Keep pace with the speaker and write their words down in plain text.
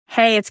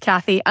Hey, it's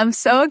Kathy. I'm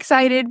so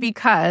excited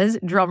because,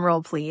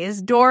 drumroll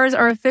please, doors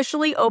are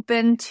officially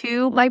open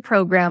to my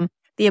program,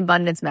 The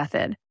Abundance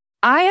Method.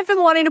 I have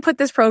been wanting to put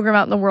this program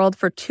out in the world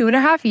for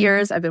 2.5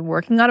 years. I've been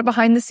working on it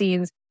behind the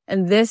scenes,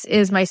 and this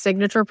is my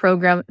signature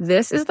program.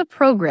 This is the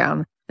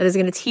program that is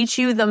going to teach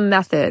you the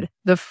method,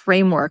 the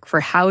framework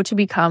for how to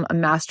become a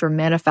master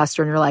manifestor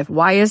in your life.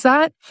 Why is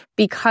that?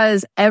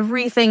 Because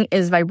everything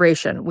is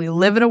vibration. We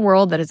live in a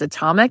world that is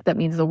atomic. That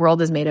means the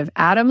world is made of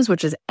atoms,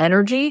 which is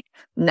energy.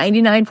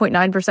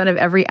 99.9% of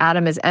every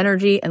atom is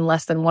energy and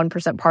less than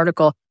 1%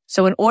 particle.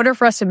 So in order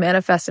for us to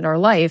manifest in our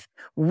life,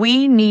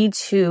 we need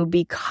to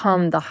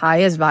become the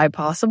highest vibe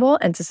possible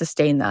and to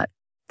sustain that.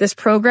 This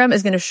program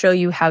is going to show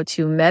you how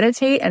to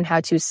meditate and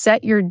how to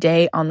set your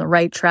day on the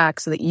right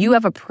track so that you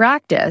have a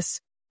practice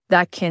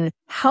that can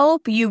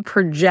help you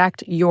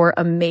project your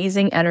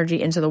amazing energy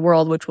into the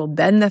world, which will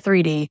bend the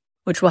 3D,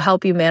 which will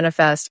help you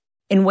manifest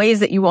in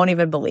ways that you won't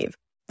even believe.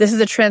 This is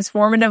a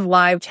transformative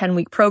live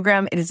 10-week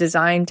program. It is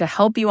designed to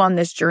help you on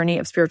this journey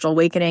of spiritual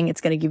awakening.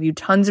 It's going to give you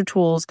tons of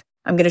tools.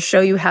 I'm going to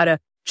show you how to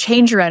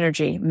change your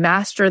energy,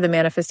 master the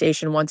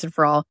manifestation once and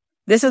for all.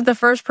 This is the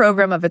first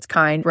program of its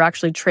kind. We're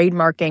actually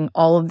trademarking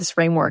all of this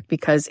framework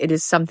because it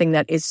is something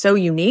that is so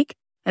unique,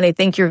 and I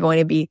think you're going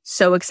to be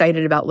so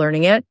excited about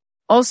learning it.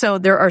 Also,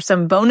 there are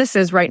some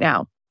bonuses right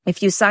now.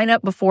 If you sign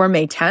up before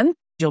May 10th,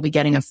 you'll be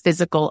getting a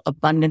physical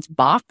abundance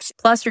box.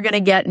 Plus, you're going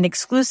to get an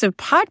exclusive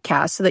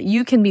podcast so that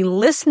you can be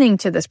listening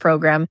to this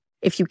program.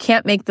 If you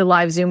can't make the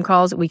live Zoom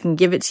calls, we can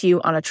give it to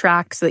you on a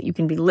track so that you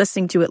can be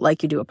listening to it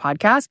like you do a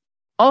podcast.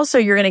 Also,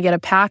 you're going to get a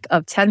pack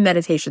of 10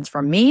 meditations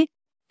from me.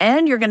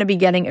 And you're going to be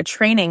getting a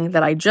training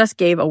that I just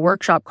gave, a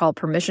workshop called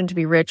Permission to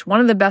be Rich, one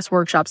of the best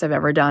workshops I've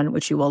ever done,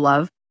 which you will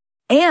love.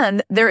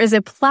 And there is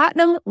a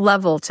platinum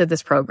level to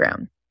this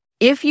program.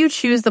 If you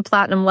choose the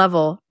platinum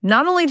level,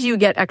 not only do you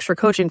get extra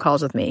coaching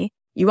calls with me,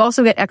 you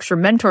also get extra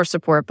mentor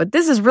support, but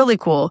this is really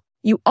cool.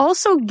 You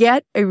also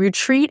get a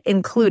retreat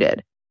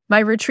included. My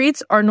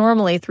retreats are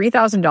normally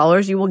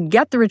 $3,000. You will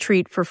get the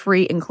retreat for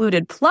free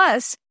included.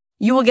 Plus,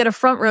 you will get a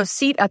front row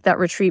seat at that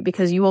retreat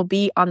because you will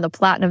be on the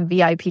platinum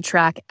VIP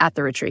track at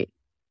the retreat.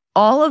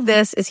 All of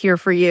this is here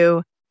for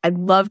you. I'd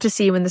love to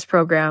see you in this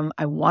program.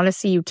 I want to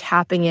see you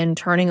tapping in,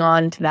 turning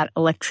on to that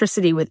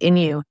electricity within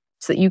you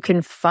so that you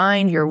can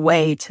find your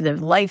way to the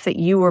life that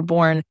you were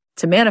born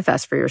to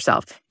manifest for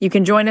yourself. You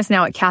can join us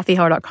now at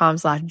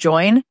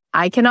kathyheller.com/join.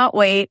 I cannot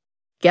wait.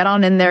 Get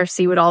on in there,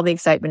 see what all the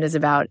excitement is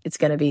about. It's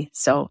going to be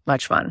so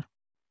much fun.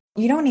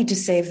 You don't need to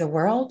save the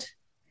world.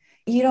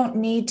 You don't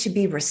need to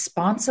be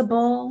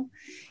responsible.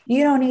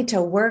 You don't need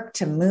to work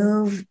to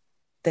move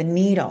the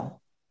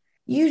needle.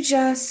 You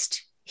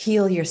just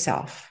heal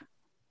yourself,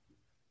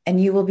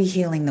 and you will be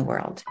healing the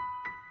world.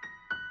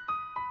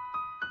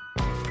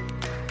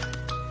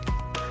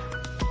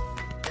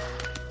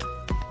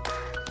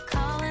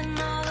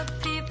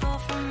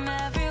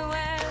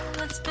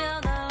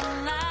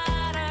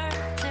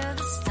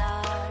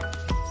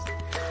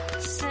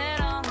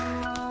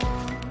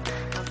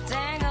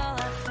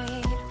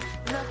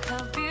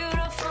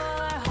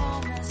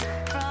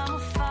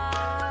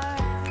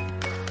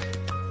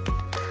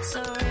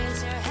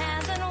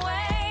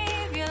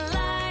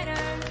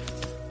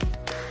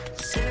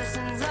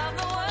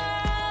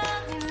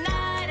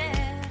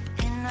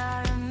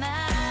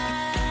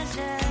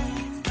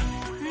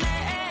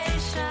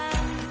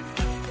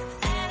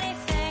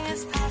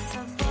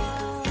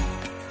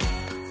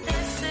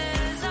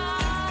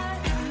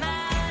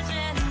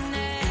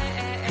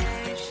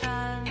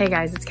 Hey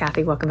guys, it's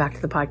Kathy. Welcome back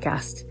to the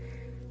podcast.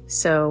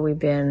 So we've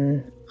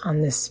been on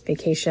this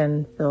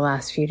vacation for the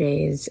last few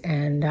days,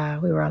 and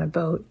we were on a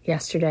boat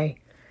yesterday,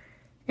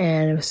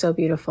 and it was so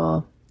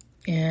beautiful.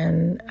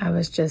 And I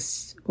was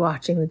just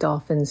watching the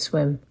dolphins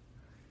swim,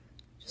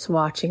 just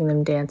watching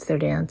them dance their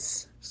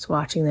dance, just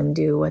watching them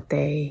do what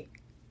they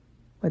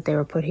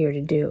were put here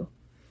to do.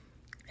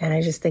 And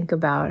I just think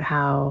about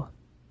how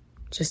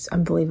just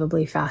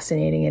unbelievably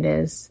fascinating it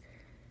is,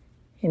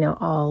 you know,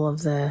 all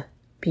of the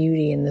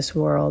beauty in this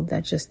world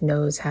that just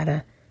knows how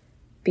to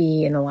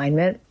be in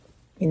alignment.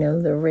 You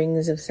know, the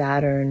rings of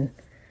Saturn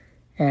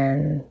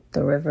and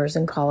the rivers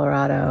in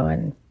Colorado.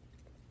 And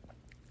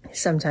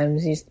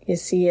sometimes you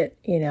see it,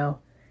 you know,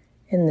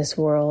 in this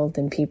world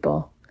and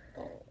people.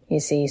 You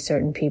see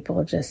certain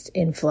people just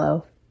in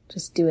flow,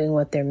 just doing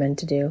what they're meant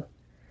to do.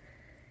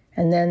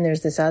 And then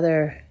there's this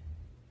other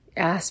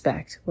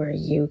aspect where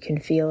you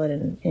can feel it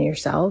in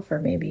yourself, or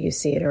maybe you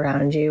see it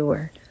around you,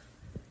 where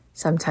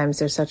sometimes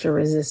there's such a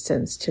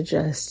resistance to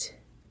just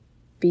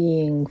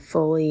being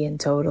fully and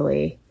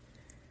totally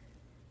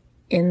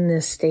in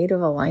this state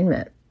of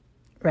alignment,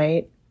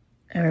 right?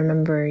 I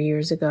remember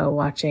years ago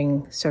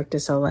watching Cirque du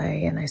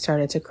Soleil, and I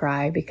started to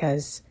cry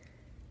because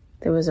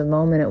there was a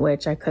moment at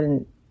which I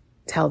couldn't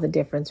tell the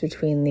difference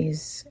between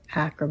these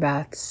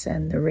acrobats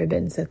and the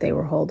ribbons that they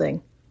were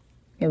holding.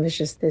 It was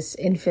just this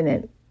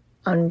infinite,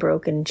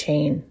 unbroken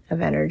chain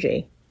of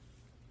energy.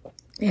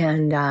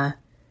 And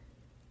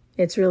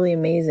it's really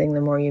amazing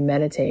the more you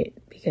meditate,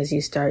 because you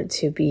start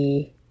to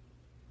be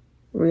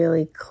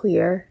really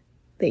clear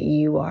that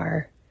you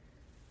are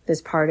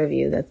this part of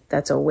you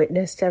that's a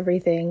witness to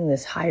everything,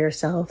 this higher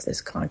self,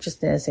 this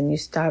consciousness, and you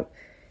stop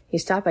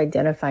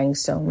identifying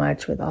so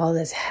much with all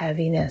this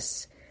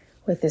heaviness,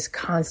 with this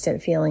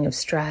constant feeling of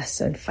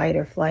stress and fight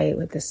or flight,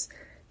 with this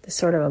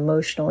sort of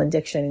emotional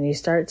addiction, and you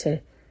start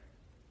to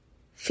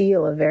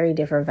feel a very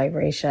different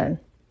vibration.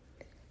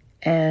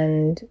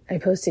 And I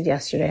posted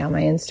yesterday on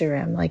my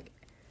Instagram, like,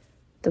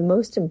 the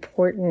most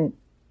important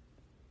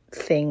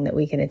thing that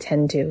we can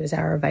attend to is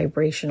our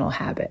vibrational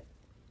habit.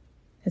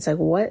 It's like,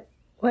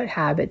 what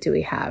habit do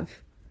we have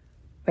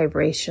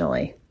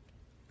vibrationally?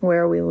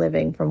 Where are we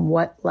living? From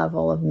what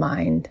level of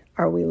mind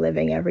are we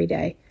living every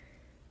day?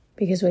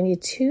 Because when you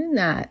tune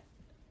that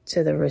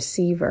to the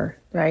receiver,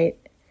 right,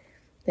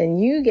 then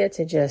you get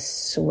to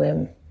just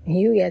swim.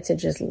 You get to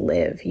just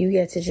live. You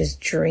get to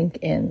just drink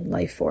in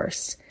life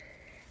force.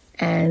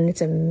 And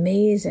it's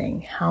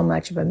amazing how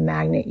much of a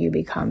magnet you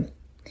become.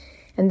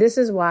 And this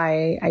is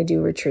why I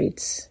do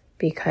retreats,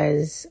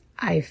 because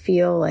I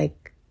feel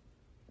like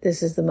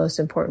this is the most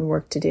important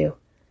work to do,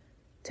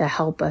 to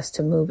help us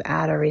to move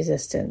out of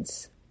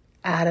resistance,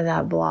 out of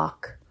that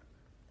block,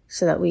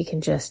 so that we can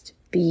just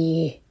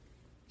be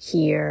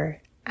here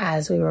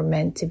as we were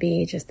meant to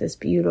be, just this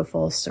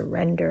beautiful,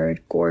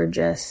 surrendered,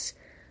 gorgeous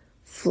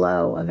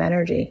flow of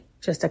energy,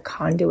 just a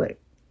conduit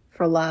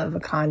for love,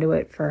 a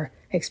conduit for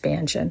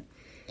expansion.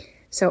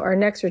 So our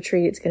next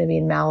retreat is going to be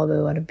in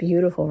Malibu at a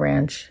beautiful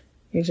ranch.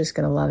 You're just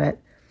going to love it.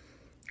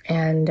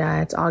 And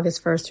it's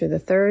August 1st through the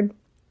 3rd.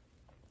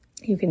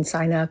 You can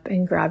sign up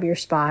and grab your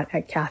spot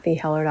at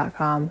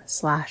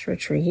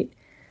kathyheller.com/retreat.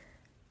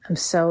 I'm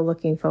so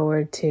looking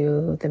forward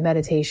to the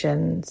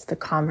meditations, the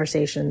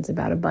conversations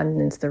about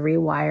abundance, the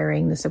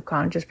rewiring, the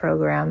subconscious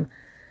program,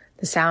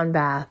 the sound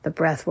bath, the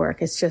breath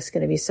work. It's just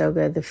going to be so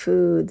good. The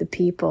food, the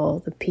people,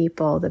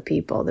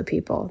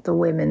 the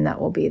women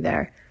that will be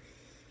there,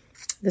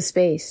 the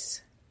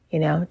space,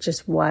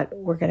 just what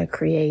we're going to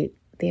create,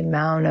 the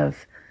amount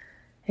of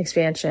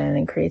expansion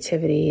and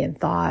creativity and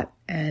thought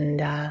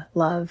and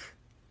love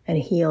and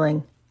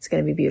healing. It's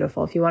going to be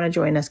beautiful. If you want to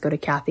join us, go to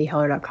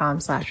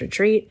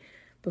kathyheller.com/retreat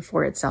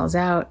before it sells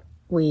out.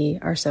 We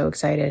are so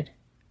excited.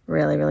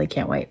 Really, really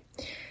can't wait.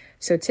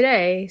 So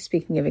today,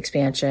 speaking of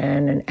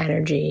expansion and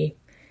energy,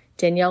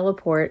 Danielle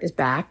LaPorte is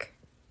back.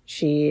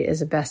 She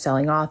is a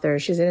best-selling author.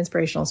 She's an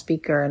inspirational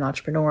speaker, an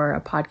entrepreneur,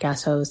 a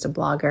podcast host, a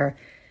blogger.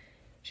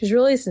 She's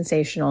really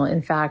sensational.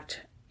 In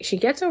fact, she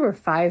gets over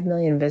 5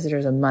 million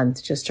visitors a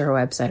month just to her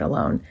website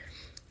alone.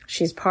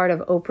 She's part of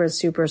Oprah's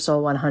Super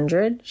Soul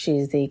 100.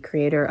 She's the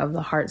creator of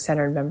the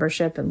Heart-Centered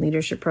Membership and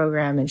Leadership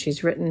Program, and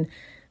she's written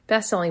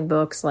best-selling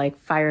books like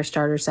Fire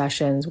Starter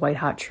Sessions, White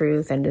Hot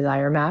Truth, and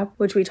Desire Map,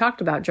 which we talked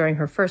about during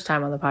her first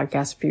time on the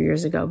podcast a few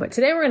years ago. But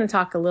today we're going to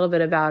talk a little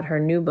bit about her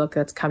new book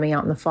that's coming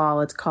out in the fall.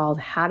 It's called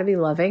How to Be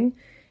Loving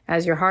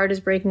as Your Heart is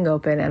Breaking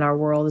Open and Our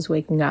World is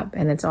Waking Up.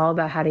 And it's all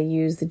about how to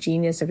use the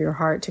genius of your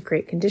heart to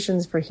create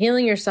conditions for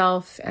healing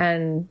yourself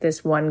and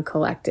this one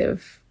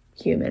collective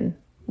human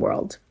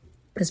world.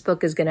 This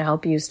book is going to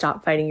help you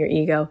stop fighting your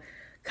ego,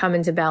 come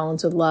into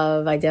balance with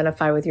love,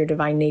 identify with your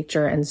divine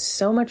nature, and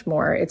so much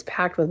more. It's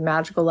packed with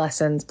magical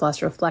lessons,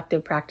 plus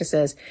reflective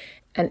practices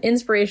and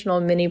inspirational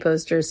mini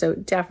posters. So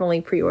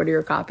definitely pre-order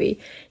your copy.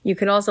 You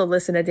can also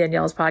listen to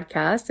Danielle's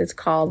podcast. It's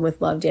called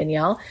With Love,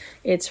 Danielle.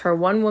 It's her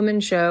one-woman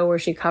show where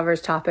she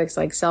covers topics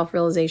like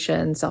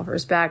self-realization,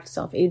 self-respect,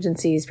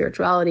 self-agency,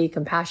 spirituality,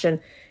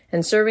 compassion,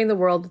 and serving the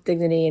world with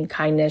dignity and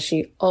kindness.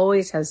 She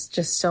always has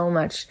just so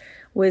much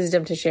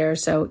wisdom to share.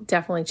 So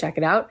definitely check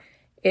it out.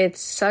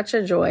 It's such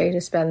a joy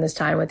to spend this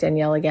time with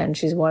Danielle again.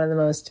 She's one of the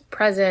most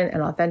present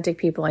and authentic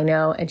people I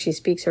know, and she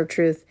speaks her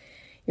truth.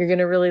 You're going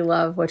to really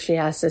love what she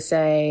has to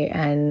say,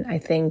 and I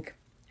think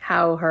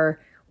how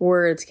her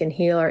words can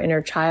heal our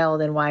inner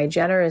child, and why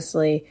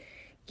generously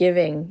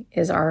giving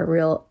is our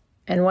real,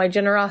 and why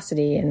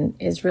generosity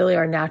is really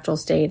our natural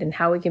state, and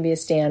how we can be a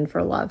stand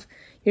for love.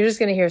 You're just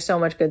going to hear so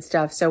much good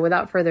stuff. So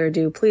without further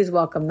ado, please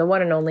welcome the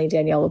one and only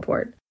Danielle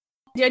LaPorte.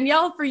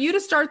 Danielle, for you to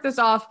start this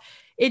off,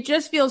 it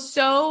just feels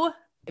so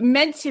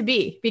meant to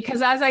be,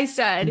 because as I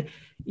said,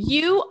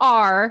 you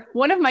are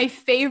one of my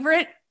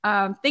favorite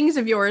things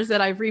of yours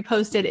that I've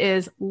reposted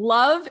is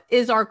Love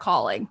is Our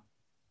Calling,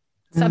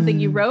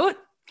 something you wrote.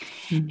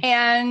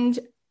 And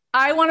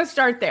I want to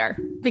start there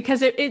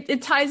because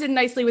it ties in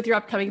nicely with your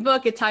upcoming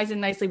book. It ties in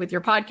nicely with your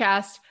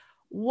podcast.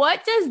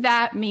 What does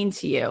that mean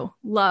to you?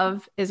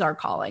 Love is our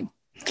calling.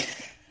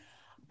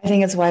 I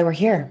think it's why we're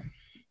here.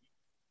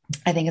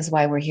 I think it's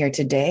why we're here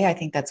today. I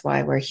think that's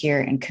why we're here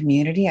in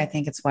community. I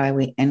think it's why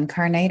we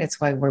incarnate.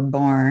 It's why we're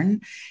born.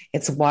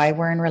 It's why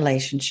we're in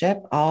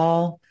relationship.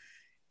 All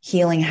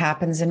healing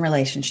happens in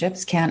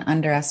relationships. Can't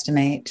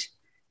underestimate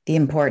the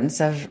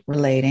importance of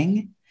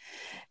relating.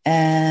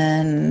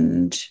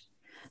 And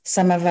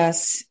some of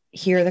us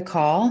hear the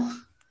call.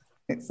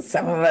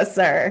 Some of us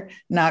are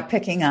not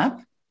picking up.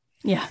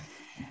 Yeah.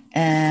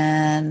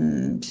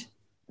 And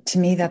to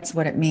me, that's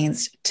what it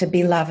means to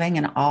be loving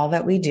in all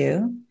that we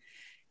do.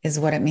 Is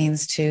what it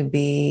means to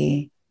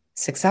be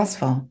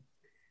successful,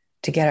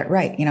 to get it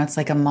right. It's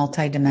like a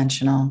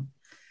multidimensional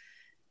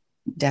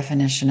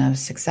definition of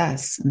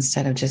success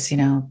instead of just,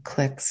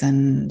 clicks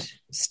and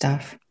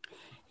stuff.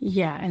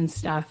 Yeah, and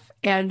stuff.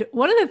 And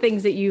one of the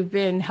things that you've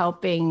been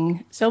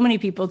helping so many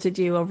people to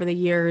do over the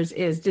years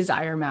is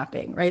desire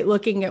mapping, right?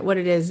 Looking at what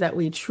it is that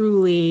we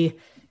truly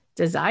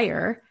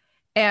desire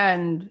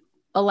and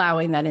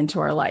allowing that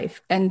into our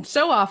life. And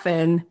so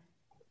often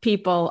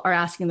people are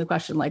asking the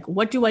question, like,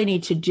 what do I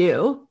need to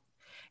do?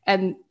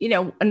 And,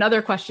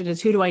 another question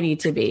is, who do I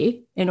need to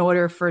be in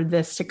order for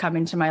this to come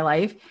into my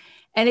life?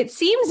 And it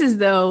seems as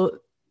though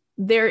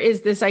there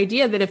is this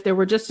idea that if there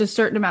were just a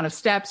certain amount of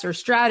steps or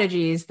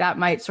strategies, that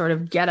might sort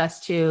of get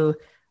us to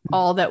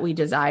all that we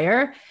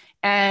desire.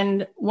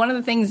 And one of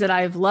the things that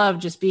I've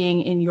loved just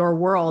being in your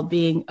world,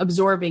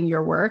 absorbing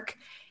your work,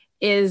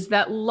 is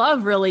that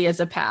love really is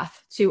a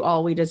path to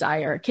all we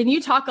desire. Can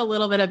you talk a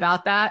little bit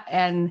about that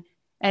and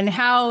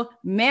how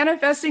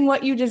manifesting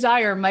what you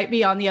desire might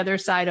be on the other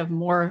side of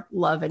more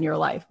love in your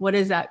life? What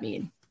does that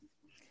mean?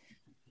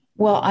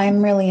 Well,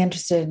 I'm really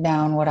interested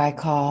now in what I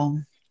call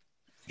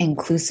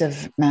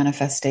inclusive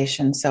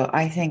manifestation. So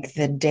I think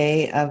the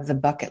day of the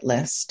bucket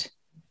list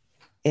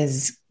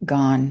is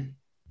gone,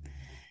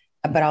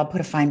 but I'll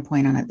put a fine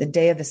point on it. The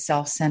day of the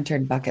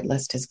self-centered bucket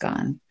list is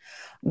gone.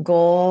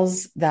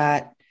 Goals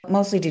that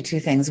mostly do two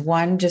things.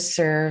 One, just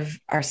serve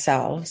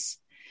ourselves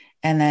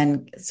and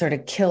then sort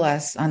of kill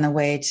us on the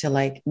way to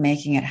like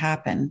making it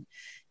happen.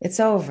 It's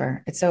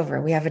over. It's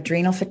over. We have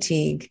adrenal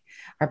fatigue.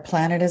 Our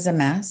planet is a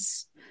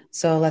mess.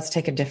 So let's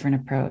take a different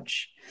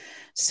approach.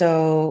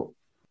 So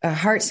a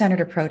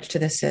heart-centered approach to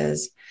this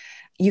is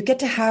you get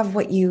to have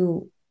what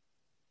you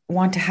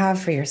want to have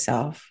for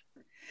yourself.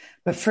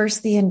 But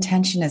first, the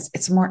intention is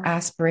it's more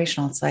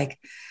aspirational. It's like,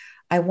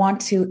 I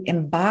want to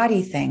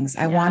embody things.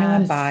 I want to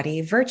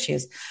embody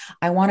virtues.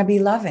 I want to be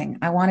loving.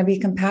 I want to be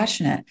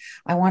compassionate.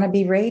 I want to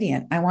be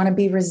radiant. I want to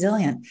be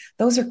resilient.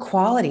 Those are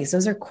qualities.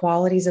 Those are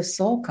qualities of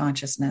soul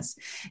consciousness.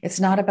 It's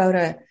not about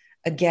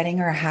a getting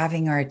or a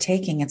having or a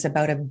taking. It's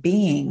about a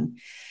being.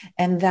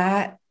 And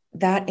that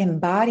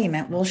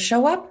embodiment will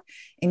show up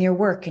in your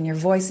work and your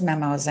voice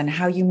memos and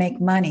how you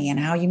make money and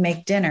how you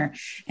make dinner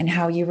and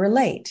how you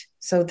relate.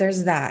 So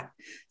there's that.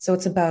 So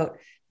it's about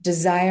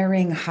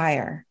desiring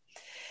higher.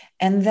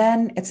 And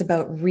then it's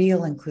about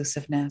real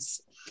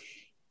inclusiveness.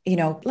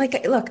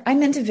 Look,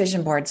 I'm into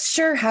vision boards.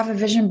 Sure, have a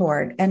vision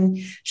board and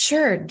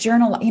sure,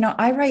 journal.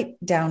 I write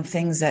down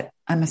things that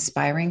I'm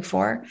aspiring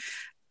for.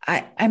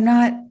 I'm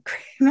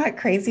not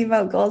crazy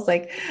about goals.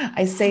 Like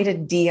I say to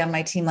Dee on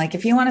my team, like,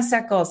 if you want to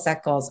set goals,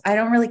 set goals. I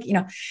don't really,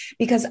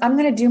 because I'm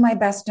going to do my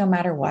best no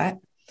matter what.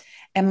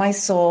 And my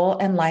soul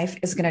and life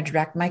is going to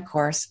direct my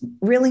course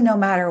really no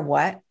matter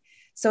what.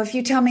 So if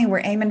you tell me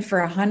we're aiming for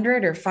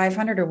 100 or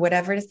 500 or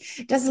whatever it is,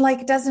 it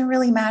doesn't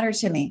really matter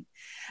to me.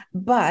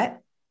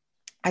 But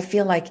I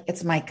feel like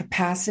it's my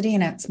capacity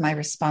and it's my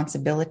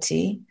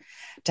responsibility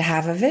to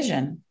have a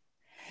vision.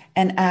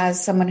 And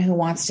as someone who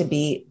wants to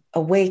be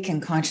awake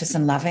and conscious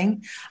and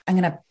loving, I'm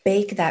going to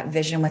bake that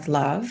vision with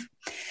love.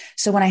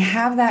 So when I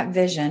have that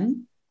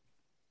vision,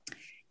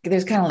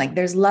 there's kind of like,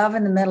 there's love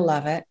in the middle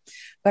of it,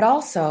 but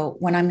also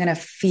when I'm going to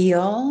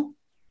feel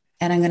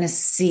and I'm going to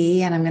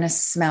see and I'm going to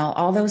smell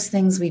all those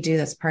things we do.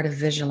 That's part of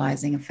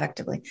visualizing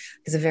effectively.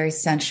 It's a very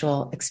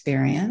sensual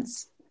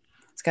experience.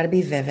 It's got to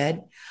be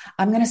vivid.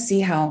 I'm going to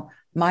see how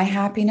my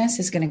happiness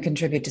is going to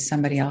contribute to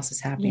somebody else's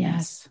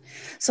happiness.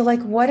 Yes. So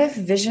like, what if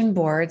vision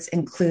boards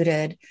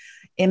included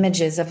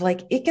images of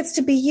like, it gets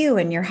to be you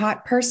and your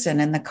hot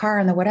person and the car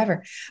and the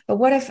whatever. But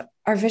what if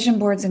our vision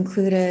boards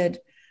included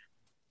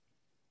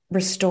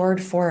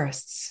restored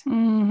forests?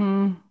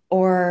 Mm-hmm.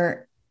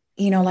 Or,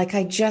 like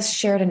I just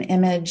shared an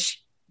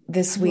image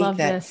this week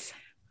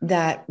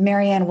that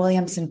Marianne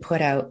Williamson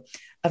put out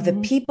of the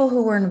people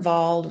who were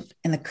involved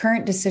in the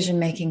current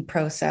decision-making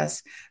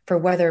process for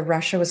whether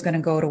Russia was going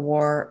to go to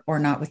war or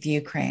not with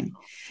Ukraine.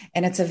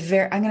 And it's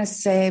I'm going to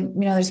say,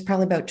 there's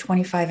probably about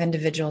 25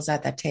 individuals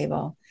at that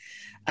table.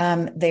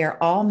 They are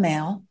all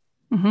male.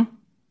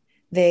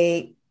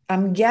 Mm-hmm.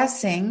 I'm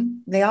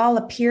guessing they all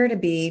appear to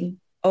be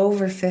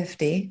over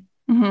 50.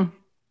 Mm-hmm.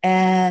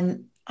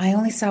 And I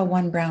only saw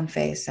one brown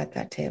face at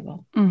that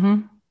table.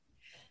 Mm-hmm.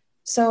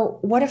 So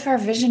what if our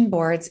vision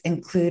boards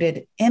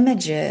included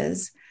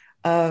images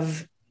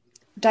of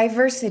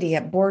diversity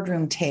at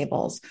boardroom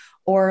tables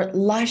or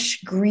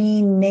lush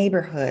green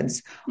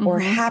neighborhoods or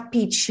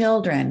happy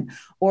children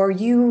or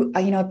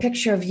a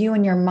picture of you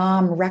and your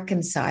mom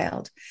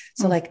reconciled.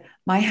 So like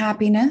my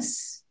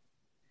happiness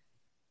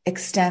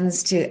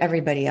extends to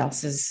everybody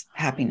else's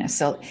happiness.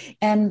 So,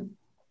 and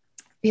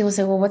people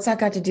say, well, what's that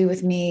got to do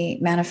with me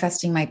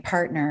manifesting my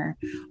partner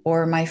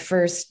or my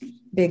first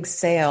big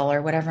sale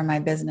or whatever my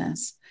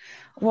business?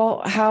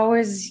 Well, how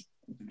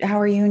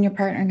are you and your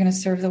partner going to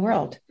serve the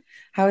world?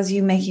 How is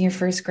you making your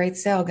first great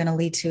sale going to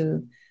lead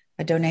to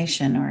a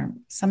donation or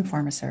some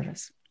form of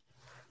service?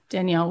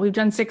 Danielle, we've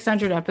done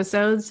 600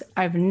 episodes.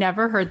 I've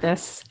never heard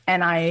this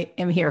and I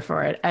am here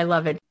for it. I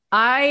love it.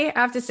 I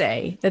have to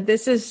say that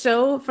this is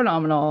so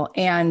phenomenal.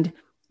 And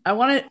I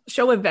want to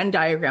show a Venn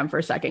diagram for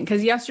a second,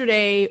 because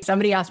yesterday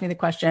somebody asked me the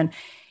question,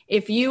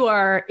 if you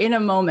are in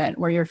a moment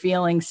where you're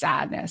feeling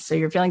sadness, so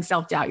you're feeling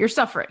self-doubt, you're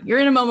suffering, you're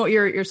in a moment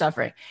where you're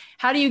suffering,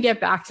 how do you get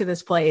back to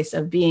this place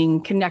of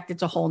being connected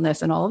to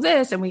wholeness and all of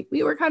this? And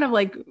we were kind of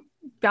like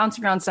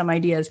bouncing around some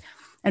ideas.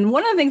 And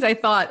one of the things I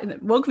thought, and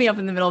it woke me up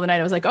in the middle of the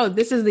night, I was like, oh,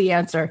 this is the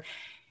answer.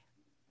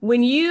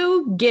 When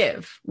you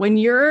give, when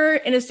you're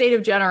in a state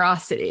of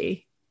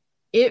generosity,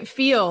 it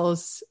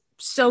feels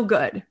so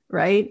good,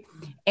 right?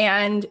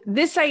 And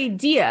this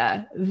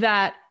idea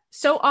that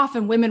so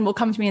often women will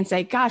come to me and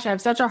say, gosh, I have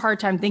such a hard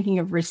time thinking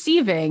of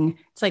receiving.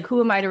 It's like, who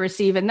am I to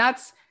receive? And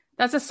that's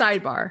a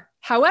sidebar.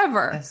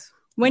 However, yes,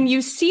 when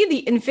you see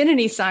the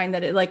infinity sign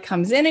that it like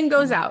comes in and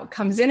goes out,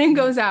 comes in and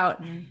goes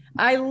out,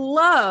 I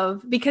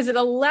love, because it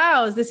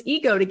allows this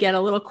ego to get a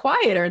little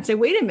quieter and say,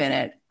 wait a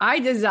minute, I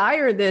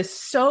desire this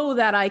so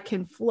that I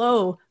can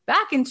flow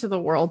back into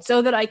the world,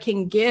 so that I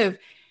can give.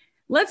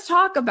 Let's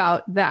talk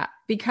about that,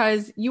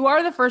 because you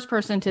are the first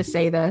person to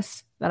say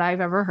this that I've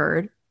ever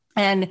heard.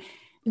 And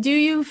do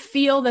you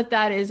feel that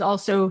that is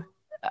also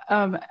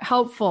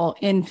helpful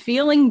in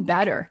feeling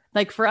better?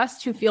 Like, for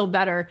us to feel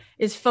better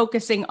is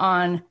focusing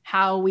on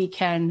how we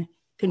can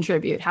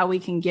contribute, how we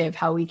can give,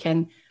 how we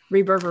can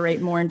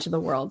reverberate more into the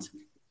world.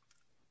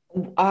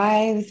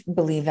 I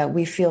believe that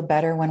we feel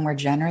better when we're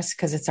generous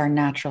because it's our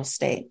natural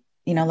state.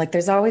 You know, like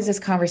there's always this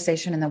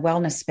conversation in the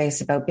wellness space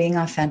about being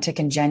authentic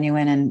and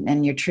genuine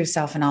and your true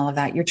self and all of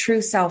that. Your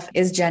true self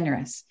is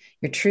generous.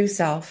 Your true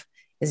self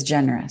is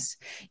generous.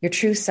 Your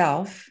true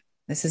self,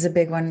 this is a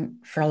big one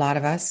for a lot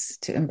of us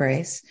to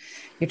embrace.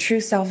 Your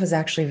true self is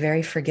actually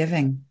very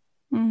forgiving.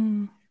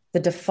 Mm. The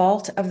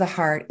default of the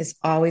heart is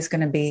always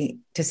going to be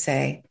to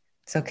say,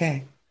 it's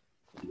okay.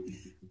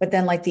 But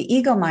then like the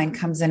ego mind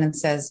comes in and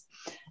says,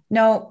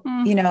 no,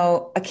 you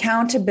know,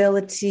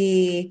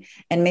 accountability,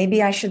 and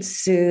maybe I should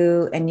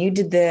sue, and you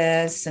did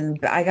this, and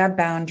I got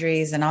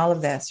boundaries and all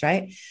of this,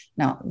 right?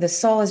 No, the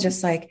soul is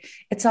just like,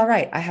 it's all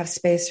right. I have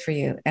space for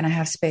you and I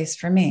have space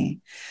for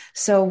me.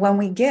 So when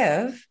we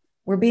give,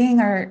 we're being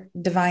our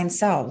divine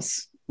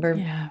selves.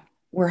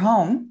 We're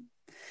home.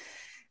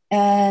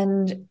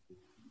 And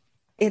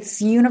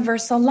it's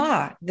universal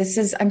law.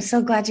 I'm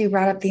so glad you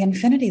brought up the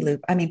infinity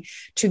loop. I mean,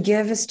 to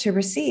give is to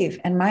receive.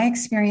 And my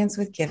experience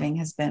with giving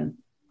has been,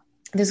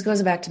 this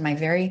goes back to my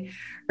very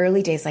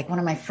early days, like one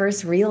of my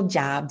first real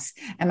jobs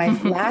and my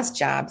last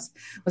jobs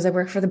was I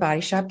worked for the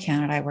Body Shop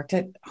Canada. I worked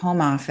at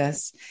home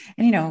office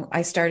and, you know,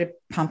 I started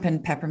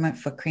pumping peppermint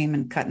foot cream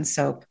and cutting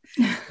soap,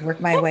 worked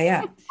my way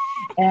up.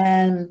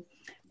 And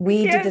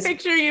we did this.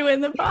 Picture you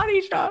in the body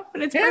shop,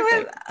 but it's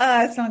perfect.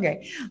 It's not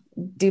great.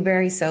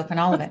 Dewberry soap and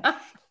all of it.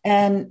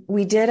 And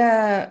we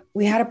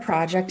had a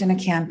project and a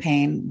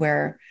campaign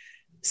where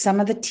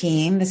some of the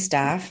team, the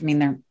staff, I mean,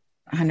 there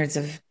are hundreds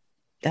of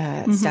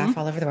staff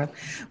all over the world.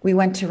 We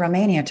went to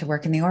Romania to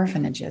work in the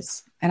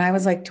orphanages, and I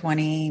was like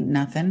 20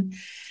 nothing.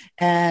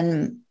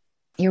 And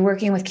you're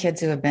working with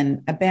kids who have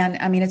been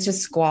abandoned. I mean, it's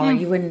just squalor.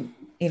 You wouldn't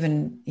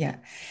even, yeah.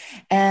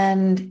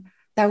 And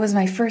that was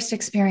my first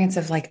experience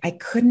of like, I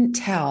couldn't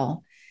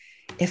tell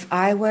if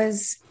I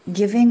was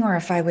giving or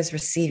if I was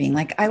receiving.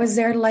 Like I was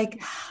there to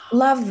like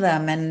love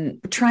them and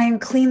try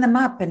and clean them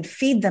up and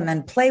feed them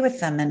and play with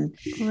them and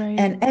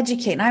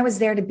educate. And I was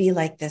there to be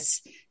like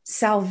this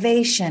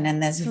salvation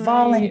and this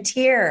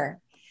volunteer.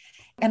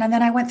 And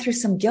then I went through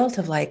some guilt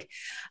of like,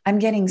 I'm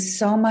getting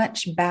so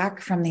much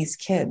back from these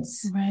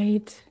kids.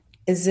 Right.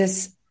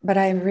 But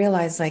I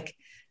realized like,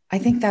 I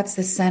think that's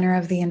the center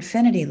of the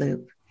infinity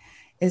loop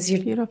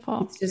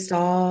beautiful. It's just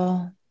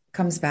all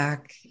comes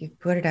back. You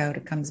put it out,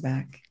 it comes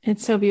back.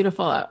 It's so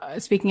beautiful.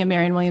 Speaking of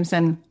Marianne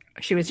Williamson,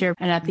 she was here.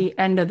 And at the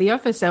end of the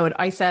episode,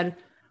 I said,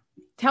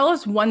 tell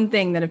us one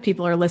thing that if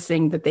people are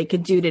listening that they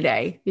could do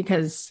today,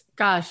 because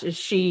gosh, is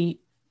she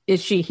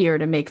here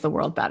to make the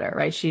world better,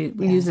 right? She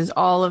uses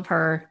all of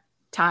her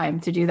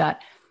time to do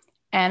that.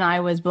 And I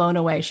was blown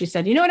away. She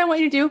said, you know what I want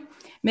you to do?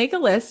 Make a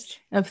list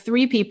of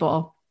 3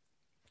 people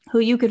who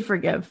you could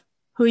forgive,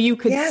 who you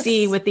could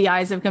see with the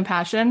eyes of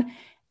compassion,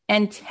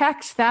 and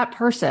text that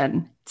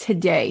person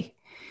today.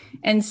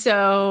 And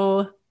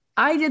so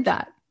I did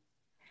that.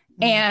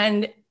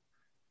 And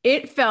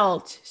it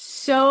felt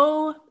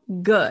so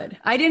good.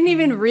 I didn't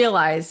even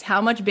realize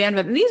how much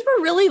bandwidth. And these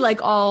were really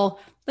like all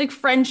like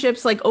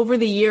friendships, like over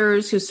the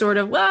years who sort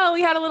of, well,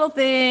 we had a little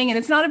thing and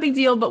it's not a big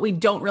deal, but we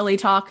don't really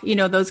talk, you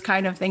know, those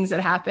kind of things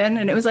that happen.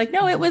 And it was like,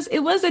 no, it was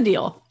a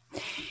deal.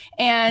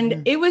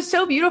 And it was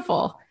so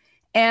beautiful.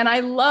 And I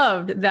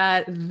loved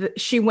that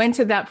she went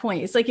to that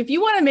point. It's like, if you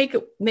want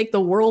to make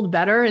the world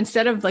better,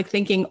 instead of like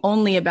thinking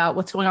only about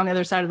what's going on the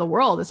other side of the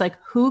world, it's like,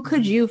 who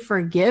could you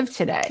forgive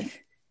today?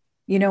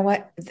 You know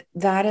what?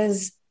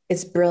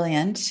 It's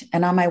brilliant.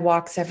 And on my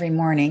walks every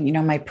morning, you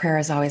know, my prayer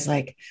is always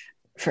like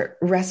for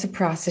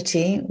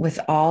reciprocity with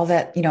all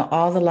that, you know,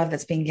 all the love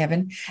that's being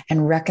given,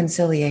 and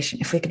reconciliation.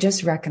 If we could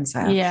just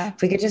reconcile,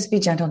 if we could just be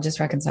gentle, just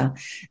reconcile.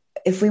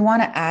 If we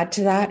want to add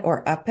to that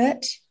or up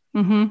it,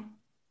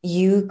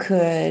 you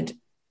could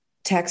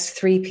text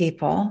 3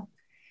 people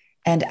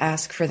and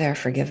ask for their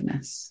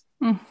forgiveness.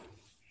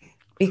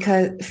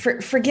 because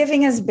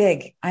forgiving is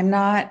big. I'm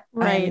not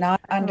Right.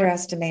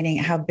 underestimating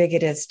how big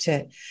it is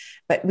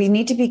but we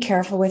need to be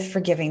careful with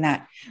forgiving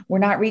that. We're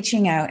not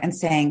reaching out and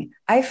saying,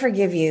 I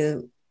forgive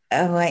you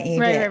what you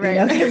did,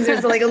 Right. because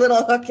there's like a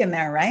little hook in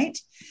there, right?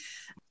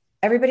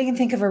 Everybody can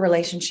think of a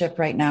relationship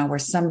right now where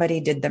somebody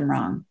did them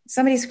wrong.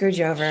 Somebody screwed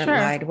you over, Sure.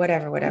 lied,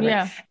 whatever.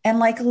 Yeah. And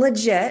like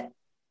legit,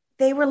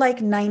 they were like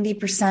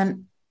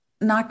 90%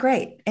 not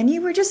great. And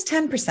you were just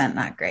 10%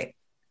 not great.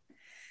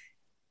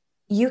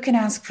 You can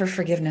ask for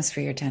forgiveness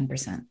for your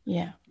 10%.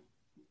 Yeah.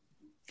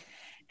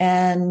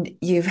 And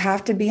you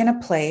have to be in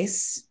a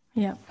place.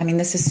 Yeah. I mean,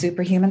 this is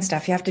superhuman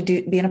stuff. You have to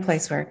be in a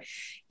place where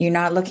you're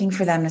not looking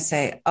for them to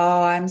say,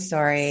 oh, I'm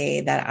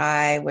sorry that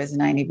I was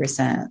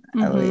 90%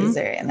 a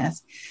loser in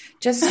this.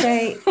 Just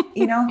say,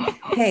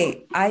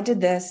 hey, I did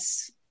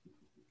this.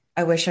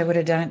 I wish I would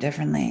have done it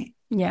differently.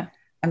 Yeah.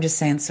 I'm just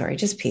saying sorry,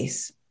 just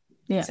peace.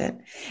 Yeah. That's it.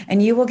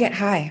 And you will get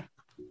high.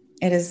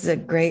 It is a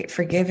great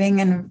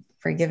forgiving, and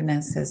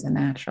forgiveness is a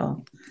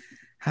natural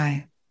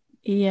high.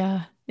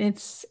 Yeah.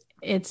 It's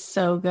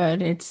so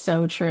good. It's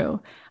so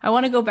true. I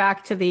want to go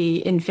back to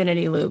the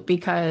infinity loop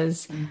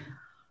because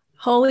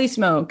holy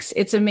smokes,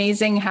 it's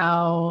amazing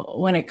how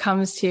when it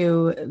comes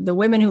to the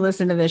women who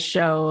listen to this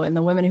show and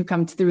the women who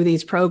come through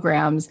these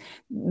programs,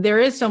 there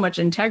is so much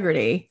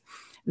integrity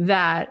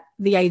that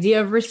the idea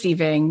of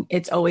receiving,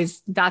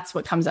 that's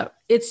what comes up.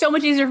 It's so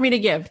much easier for me to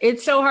give.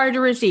 It's so hard to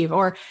receive.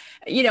 Or,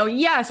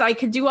 yes, I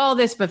could do all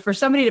this, but for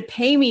somebody to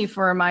pay me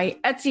for my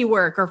Etsy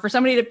work or for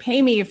somebody to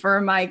pay me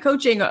for my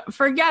coaching,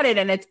 forget it.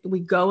 And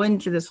we go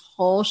into this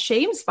whole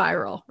shame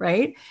spiral,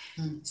 right?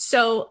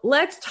 So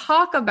let's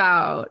talk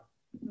about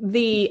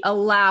the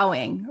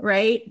allowing,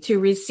 right, to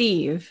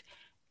receive,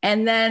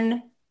 and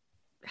then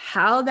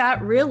how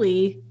that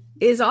really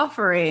is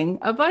offering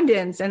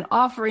abundance and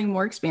offering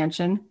more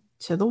expansion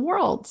to the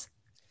world.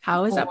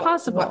 How is that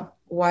possible?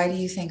 Why do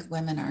you think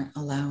women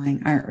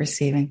aren't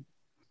receiving?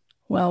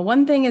 Well,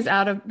 one thing is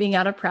being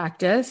out of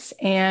practice.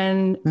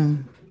 And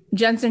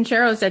Jen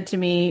Sincero said to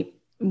me,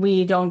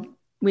 we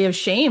have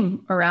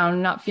shame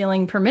around not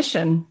feeling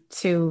permission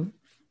to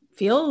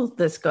feel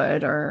this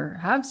good or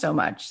have so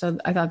much. So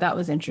I thought that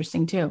was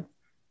interesting too.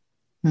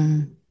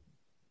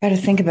 Got to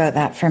think about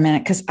that for a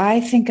minute, because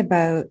I think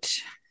about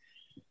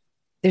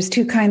there's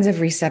two kinds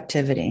of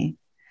receptivity.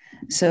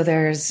 So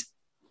there's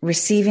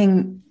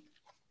receiving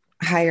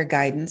higher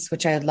guidance,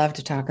 which I'd love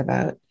to talk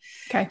about.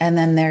 Okay. And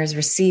then there's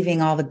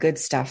receiving all the good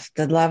stuff,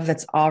 the love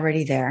that's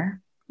already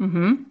there.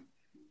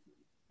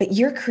 But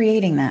you're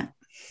creating that.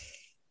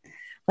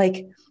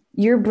 Like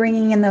you're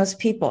bringing in those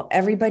people.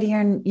 Everybody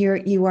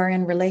you are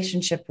in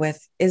relationship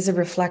with is a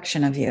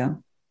reflection of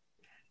you.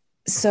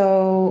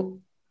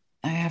 So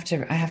I have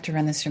to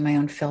run this through my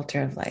own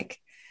filter of like,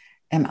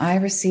 am I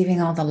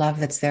receiving all the love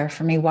that's there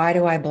for me? Why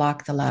do I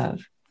block the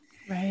love?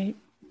 Right.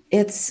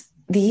 It's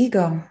the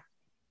ego.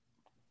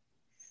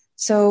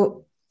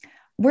 So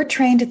we're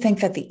trained to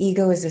think that the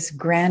ego is this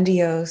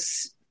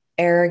grandiose,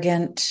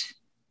 arrogant,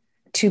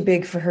 too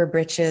big for her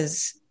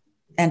britches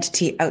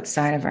entity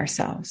outside of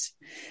ourselves.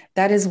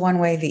 That is one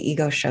way the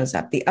ego shows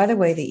up. The other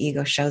way the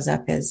ego shows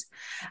up is,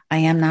 I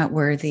am not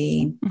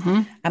worthy.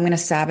 I'm going to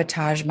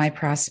sabotage my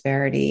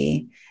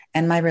prosperity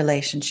and my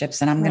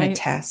relationships, and I'm going to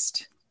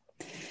test.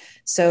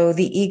 So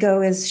the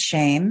ego is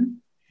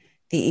shame.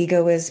 The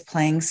ego is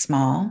playing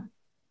small.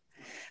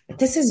 But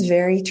this is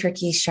very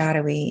tricky,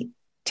 shadowy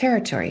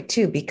territory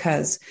too,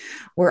 because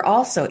we're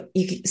also,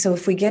 so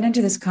if we get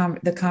into this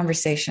the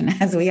conversation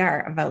as we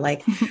are about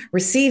like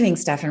receiving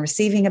stuff and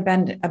receiving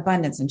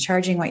abundance and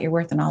charging what you're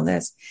worth and all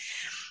this,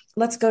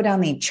 let's go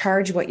down the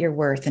charge what you're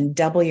worth and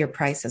double your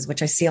prices,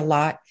 which I see a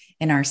lot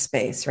in our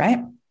space,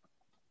 right?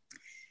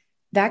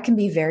 That can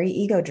be very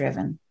ego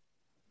driven.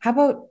 How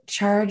about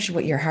charge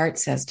what your heart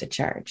says to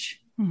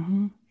charge?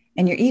 And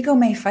your ego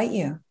may fight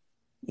you.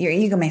 Your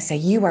ego may say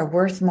you are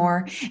worth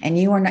more and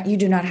you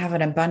do not have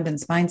an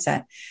abundance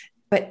mindset,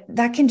 but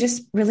that can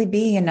just really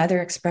be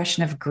another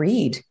expression of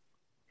greed.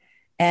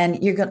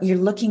 And you're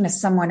looking to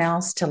someone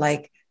else to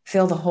like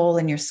fill the hole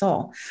in your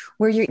soul,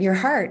 where your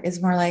heart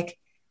is more like,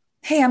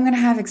 hey, I'm going to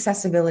have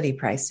accessibility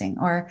pricing,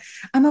 or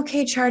I'm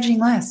okay charging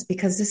less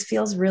because this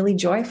feels really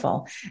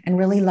joyful and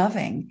really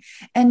loving.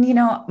 And,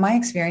 my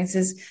experience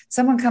is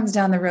someone comes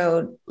down the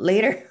road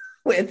later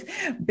with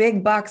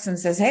big bucks and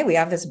says, hey, we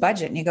have this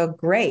budget. And you go,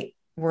 great,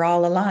 we're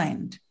all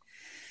aligned.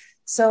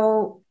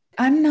 So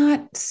I'm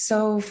not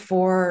so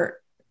for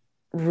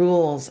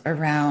rules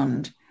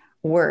around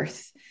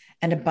worth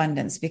and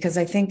abundance, because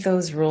I think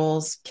those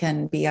rules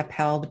can be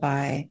upheld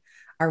by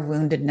our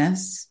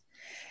woundedness.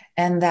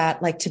 And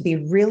that, like, to be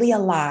really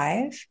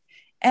alive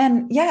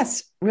and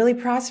yes, really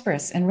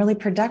prosperous and really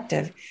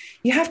productive,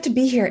 you have to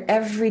be here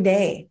every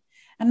day.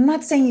 And I'm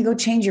not saying you go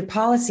change your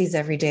policies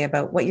every day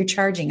about what you're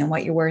charging and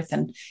what you're worth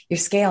and your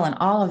scale and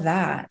all of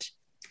that.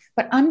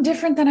 But I'm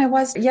different than I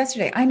was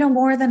yesterday. I know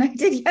more than I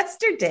did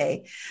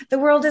yesterday. The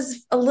world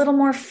is a little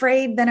more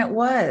frayed than it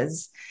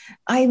was.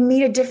 I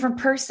meet a different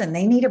person.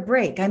 They need a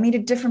break. I meet a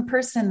different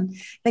person.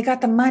 They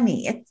got the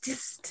money. It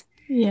just,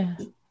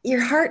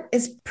 your heart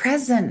is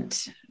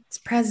present It's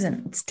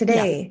present. It's Yeah.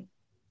 today.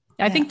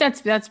 I think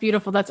that's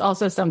beautiful. That's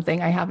also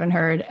something I haven't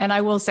heard. And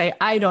I will say,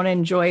 I don't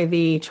enjoy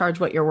the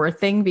charge what you're worth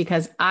thing,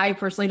 because I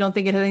personally don't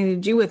think it has anything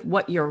to do with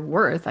what you're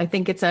worth. I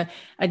think it's a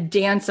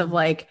dance of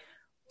like,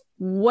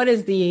 what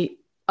is the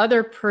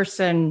other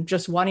person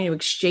just wanting to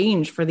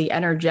exchange for the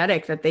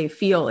energetic that they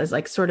feel is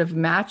like sort of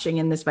matching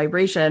in this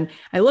vibration.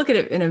 I look at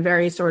it in a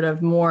very sort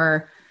of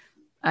more,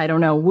 I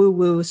don't know, woo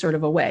woo sort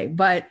of a way.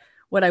 But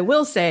what I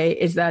will say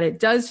is that it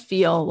does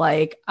feel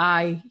like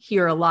I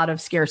hear a lot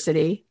of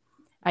scarcity.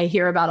 I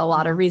hear about a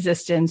lot of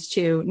resistance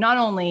to not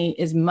only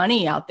is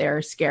money out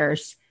there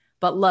scarce,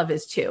 but love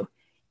is too.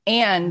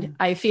 And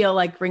I feel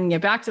like bringing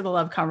it back to the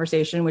love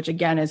conversation, which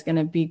again is going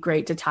to be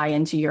great to tie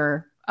into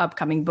your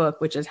upcoming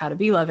book, which is How to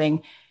Be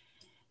Loving.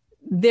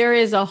 There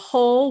is a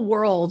whole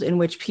world in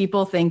which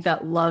people think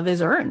that love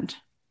is earned.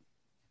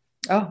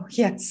 Oh,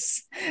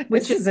 yes.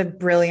 Which is a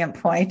brilliant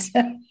point.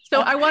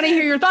 So I want to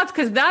hear your thoughts,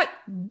 because that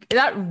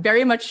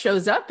very much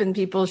shows up in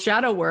people's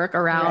shadow work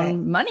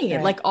around money.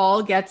 It like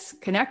all gets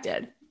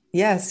connected.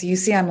 Yes. You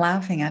see, I'm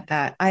laughing at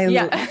that.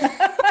 It's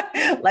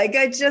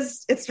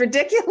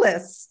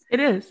ridiculous. It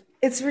is.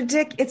 It's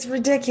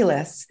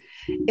ridiculous.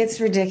 It's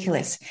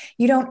ridiculous.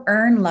 You don't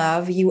earn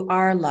love. You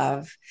are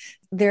love.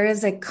 There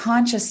is a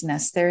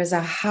consciousness. There is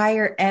a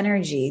higher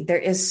energy. There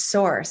is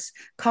source.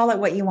 Call it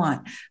what you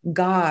want.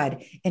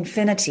 God,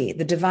 infinity,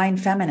 the divine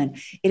feminine.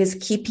 It is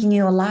keeping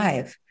you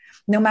alive.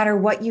 No matter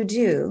what you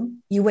do,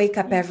 you wake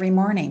up every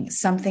morning.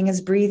 Something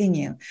is breathing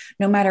you.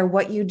 No matter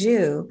what you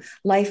do,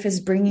 life is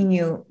bringing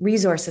you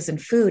resources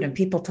and food and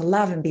people to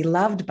love and be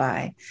loved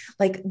by.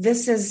 Like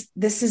this is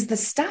the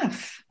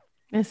stuff.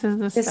 This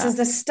is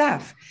the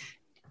stuff.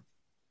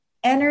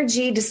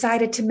 Energy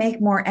decided to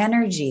make more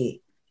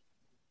energy.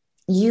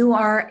 You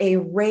are a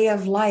ray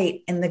of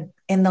light in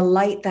the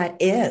light that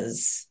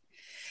is.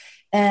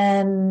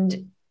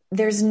 And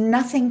there's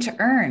nothing to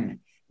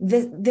earn.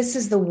 This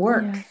is the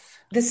work. Yes.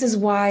 This is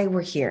why we're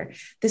here.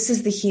 This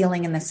is the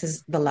healing and this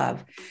is the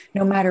love.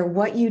 No matter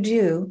what you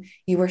do,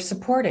 you are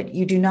supported.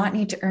 You do not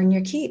need to earn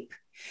your keep.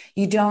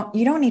 You don't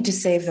need to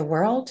save the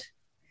world.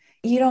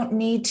 You don't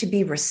need to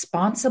be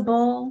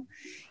responsible.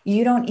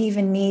 You don't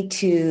even need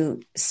to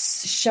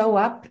show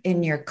up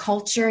in your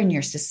culture, in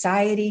your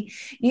society.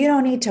 You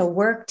don't need to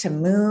work to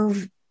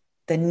move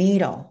the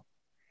needle.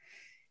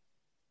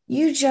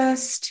 You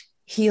just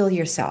heal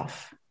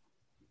yourself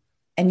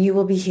and you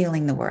will be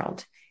healing the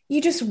world.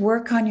 You just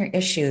work on your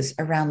issues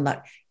around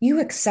love. You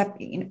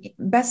accept,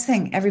 best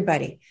thing,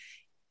 everybody,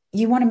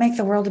 you want to make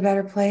the world a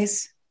better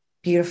place?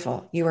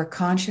 Beautiful. You are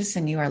conscious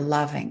and you are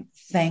loving.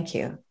 Thank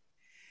you.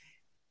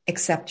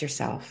 Accept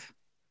yourself.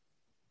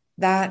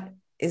 That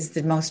is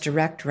the most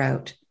direct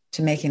route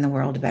to making the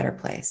world a better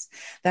place.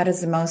 That is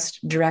the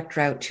most direct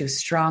route to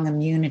strong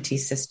immunity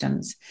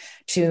systems,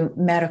 to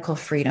medical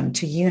freedom,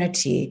 to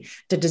unity,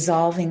 to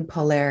dissolving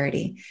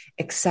polarity.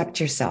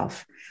 Accept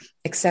yourself.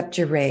 Accept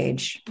your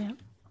rage. Yeah.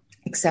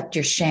 Accept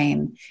your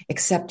shame.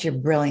 Accept your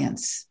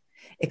brilliance.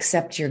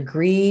 Accept your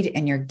greed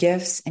and your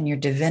gifts and your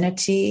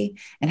divinity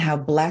and how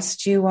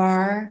blessed you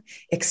are.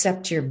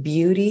 Accept your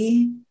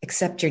beauty.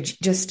 Accept your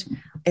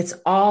it's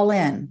all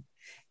in.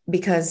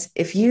 Because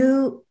if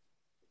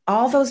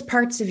all those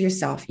parts of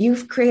yourself,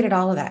 you've created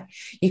all of that.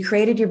 You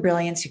created your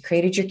brilliance, you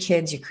created your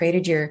kids, you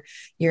created your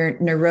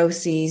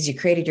neuroses, you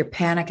created your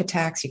panic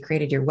attacks, you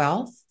created your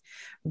wealth.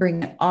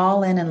 Bring it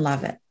all in and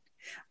love it.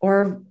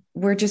 Or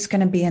we're just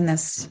going to be in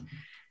this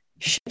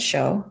shit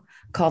show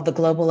called the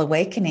Global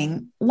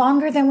Awakening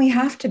longer than we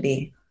have to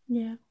be.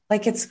 Yeah.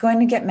 Like it's going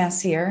to get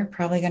messier,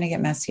 probably going to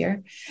get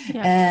messier.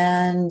 Yeah.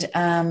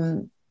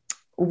 And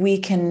we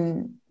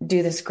can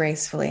do this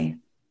gracefully.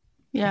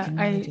 Yeah,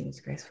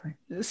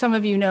 some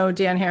of you know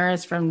Dan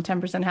Harris from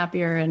 10%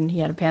 Happier, and he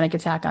had a panic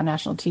attack on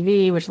national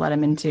TV, which led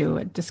him into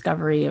a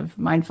discovery of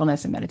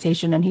mindfulness and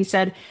meditation. And he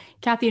said,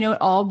 Kathy,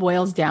 it all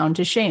boils down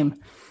to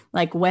shame.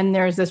 Like when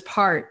there's this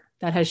part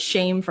that has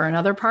shame for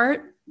another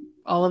part,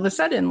 all of a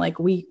sudden, like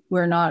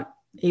we're not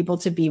able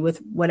to be with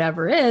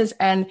whatever is.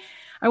 And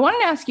I wanted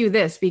to ask you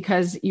this,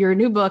 because your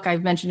new book,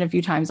 I've mentioned a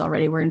few times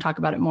already, we're going to talk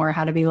about it more,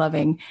 How to Be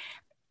Loving.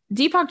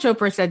 Deepak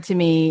Chopra said to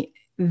me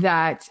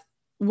that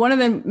one of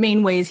the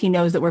main ways he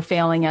knows that we're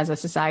failing as a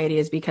society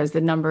is because the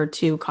number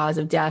 2 cause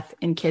of death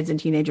in kids and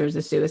teenagers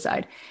is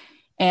suicide.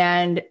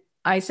 And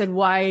I said,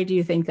 why do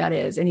you think that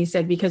is? And he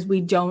said, because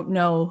we don't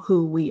know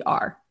who we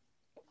are.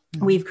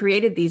 Mm-hmm. We've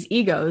created these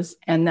egos,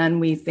 and then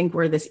we think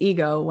we're this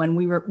ego when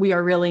we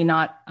are really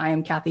not. I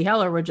am Kathy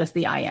Heller. We're just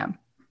the I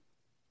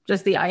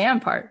am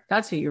part.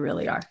 That's who you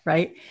really are.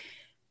 Right.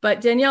 But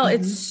Danielle,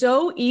 mm-hmm. It's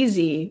so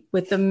easy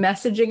with the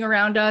messaging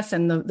around us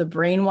and the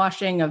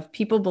brainwashing of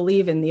people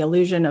believe in the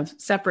illusion of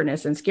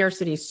separateness and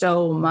scarcity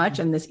so much,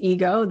 and this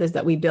ego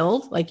that we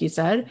build, like you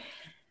said,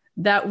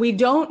 that we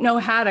don't know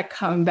how to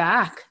come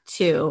back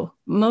to.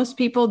 Most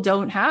people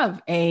don't have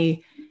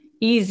a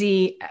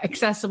easy,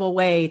 accessible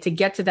way to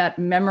get to that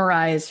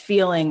memorized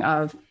feeling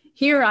of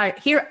here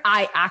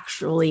I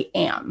actually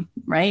am,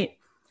 right?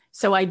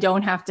 So I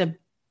don't have to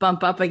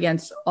bump up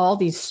against all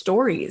these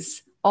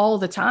stories all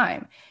the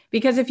time.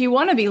 Because if you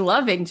want to be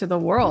loving to the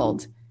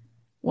world,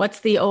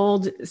 what's the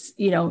old,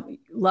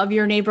 love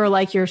your neighbor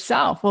like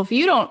yourself? Well, if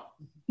you don't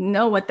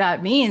know what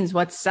that means,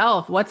 what's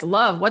self, what's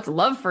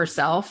love for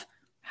self,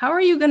 how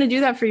are you going to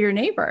do that for your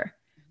neighbor?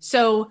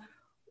 So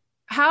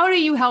how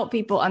do you help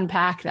people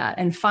unpack that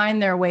and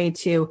find their way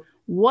to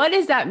what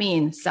does that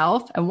mean,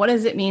 self? And what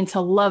does it mean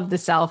to love the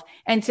self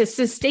and to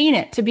sustain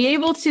it, to be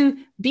able to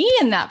be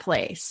in that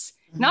place,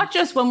 not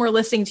just when we're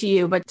listening to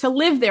you, but to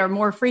live there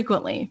more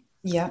frequently?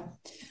 Yeah.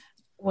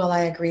 Well,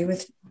 I agree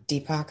with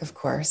Deepak, of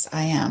course,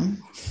 I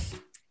am.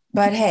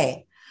 But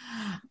hey,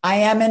 I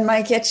am in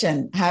my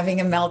kitchen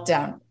having a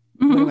meltdown.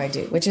 What do I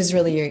do? Which is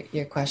really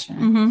your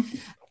question.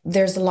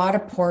 There's a lot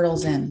of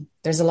portals in.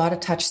 There's a lot of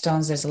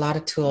touchstones. There's a lot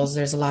of tools.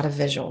 There's a lot of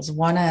visuals.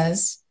 One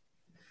is,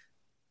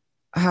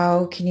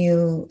 how can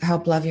you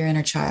help love your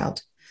inner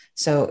child?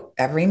 So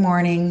every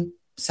morning,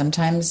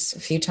 sometimes a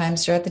few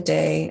times throughout the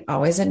day,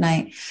 always at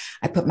night,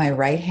 I put my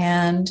right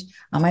hand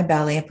on my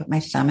belly. I put my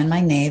thumb in my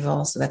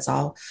navel. So that's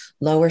all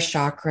lower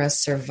chakra,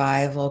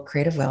 survival,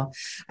 creative will.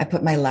 I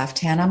put my left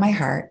hand on my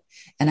heart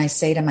and I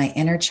say to my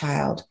inner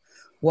child,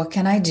 what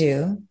can I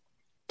do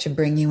to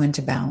bring you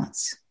into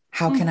balance?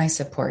 How can I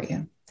support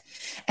you?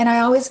 And I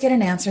always get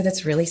an answer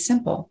that's really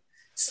simple.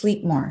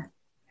 Sleep more.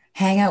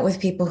 Hang out with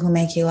people who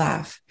make you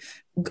laugh.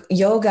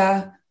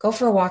 Yoga, go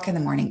for a walk in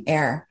the morning,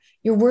 air.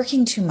 You're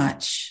working too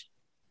much.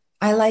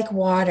 I like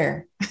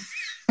water.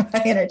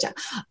 My inner child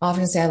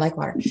often say I like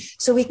water.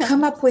 So we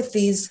come up with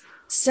these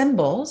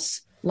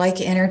symbols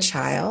like inner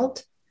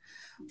child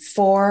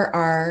for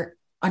our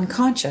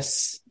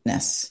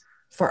unconsciousness,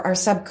 for our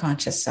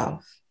subconscious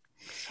self.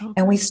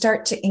 And we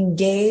start to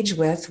engage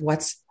with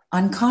what's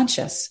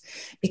unconscious,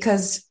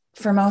 because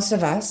for most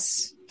of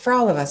us, for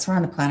all of us, we're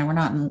on the planet, we're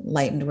not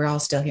enlightened, we're all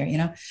still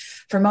here,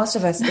 for most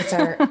of us, it's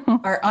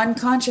our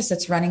unconscious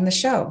that's running the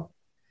show.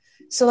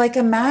 So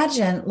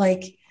imagine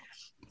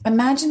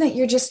that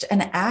you're just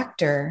an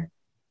actor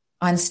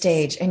on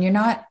stage and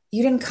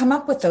you didn't come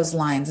up with those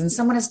lines and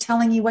someone is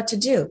telling you what to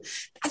do.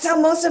 That's how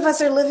most of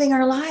us are living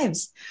our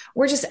lives.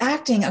 We're just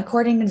acting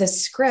according to the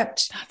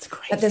script. That's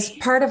crazy. That this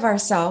part of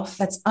ourself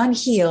that's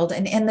unhealed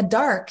and in the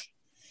dark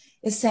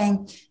is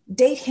saying,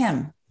 date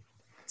him,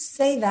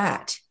 say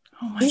that,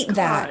 eat God.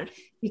 That,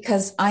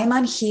 because I'm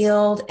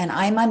unhealed and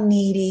I'm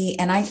unneedy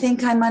and I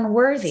think I'm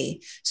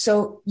unworthy.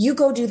 So you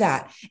go do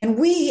that. And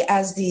we,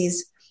 as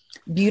these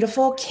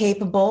beautiful,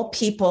 capable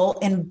people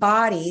in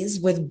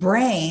bodies with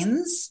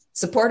brains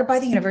supported by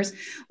the universe,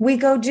 we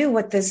go do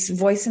what this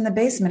voice in the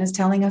basement is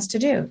telling us to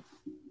do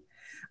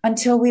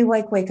until we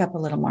wake up a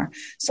little more.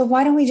 So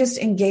why don't we just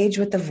engage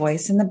with the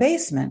voice in the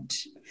basement?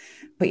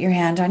 Put your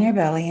hand on your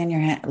belly and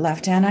your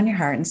left hand on your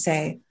heart and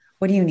say,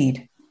 what do you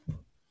need?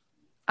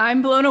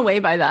 I'm blown away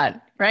by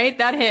that, right?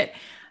 That hit.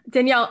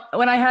 Danielle,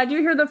 when I had you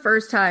here the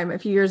first time a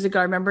few years ago,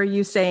 I remember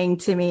you saying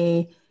to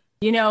me,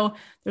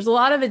 there's a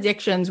lot of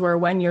addictions where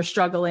when you're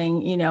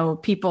struggling,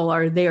 people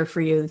are there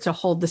for you to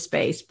hold the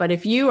space. But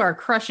if you are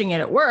crushing it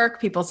at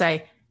work, people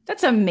say,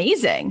 that's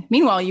amazing.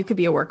 Meanwhile, you could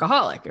be a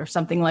workaholic or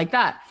something like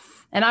that.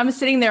 And I'm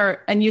sitting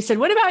there and you said,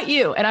 what about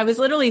you? And I was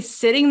literally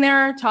sitting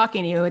there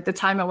talking to you. At the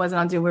time I wasn't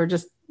on Zoom. We were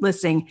just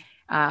listening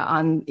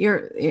on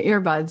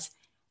earbuds.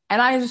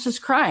 And I was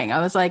just crying.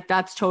 I was like,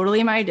 that's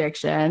totally my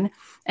addiction.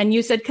 And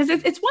you said, because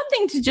it's one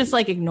thing to just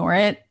ignore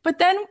it. But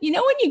then, when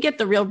you get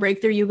the real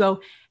breakthrough, you go,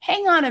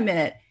 hang on a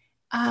minute.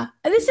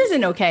 This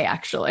isn't okay,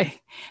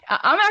 actually.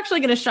 I'm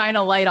actually going to shine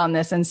a light on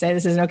this and say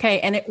this isn't okay.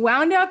 And it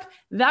wound up,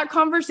 that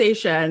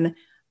conversation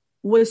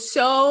was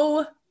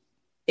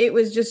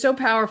just so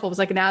powerful. It was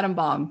like an atom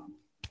bomb.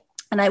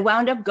 And I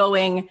wound up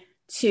going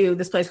to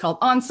this place called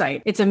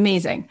Onsite. It's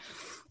amazing.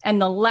 And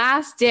the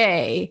last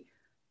day,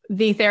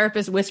 the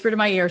therapist whispered in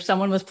my ear,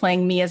 someone was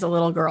playing me as a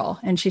little girl.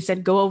 And she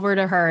said, go over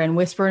to her and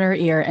whisper in her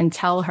ear and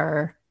tell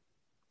her,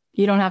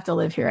 you don't have to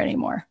live here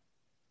anymore.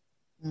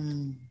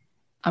 I'm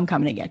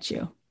coming to get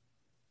you.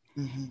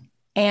 Mm-hmm.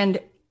 And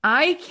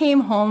I came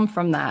home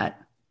from that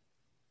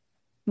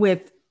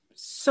with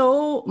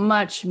so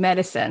much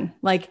medicine.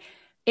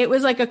 It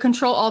was like a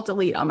control alt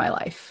delete on my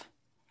life.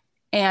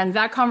 And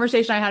that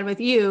conversation I had with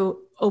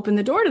you opened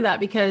the door to that,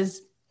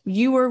 because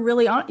you were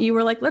really you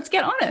were like, let's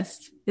get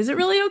honest. Is it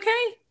really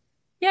okay?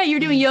 Yeah,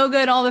 you're doing yoga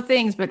and all the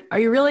things, but are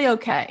you really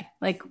okay?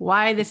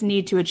 Why this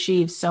need to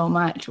achieve so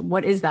much?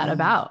 What is that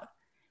about?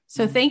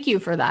 So thank you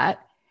for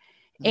that.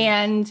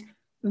 And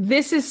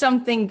this is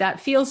something that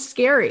feels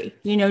scary.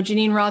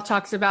 Janine Roth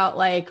talks about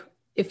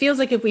it feels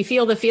like if we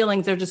feel the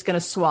feelings, they're just going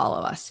to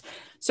swallow us.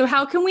 So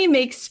how can we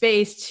make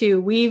space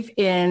to weave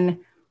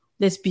in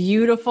this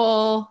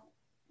beautiful,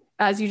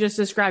 as you just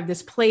described,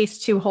 this place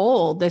to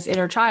hold this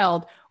inner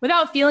child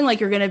without feeling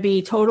like you're going to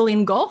be totally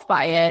engulfed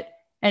by it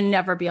and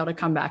never be able to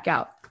come back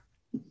out?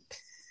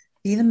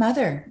 Be the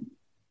mother.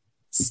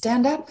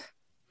 Stand up.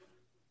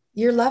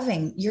 You're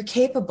loving. You're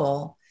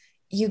capable.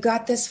 You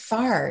got this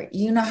far.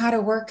 You know how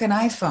to work an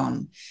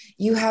iPhone.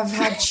 You have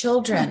had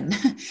children.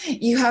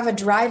 You have a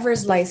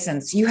driver's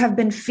license. You have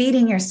been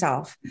feeding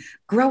yourself.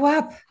 Grow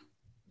up.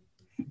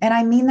 And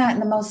I mean that in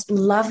the most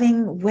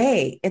loving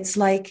way. It's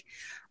like,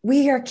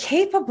 we are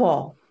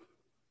capable.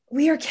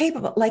 We are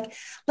capable. Like,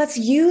 let's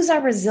use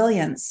our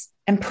resilience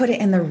and put it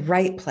in the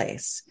right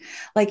place.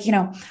 Like,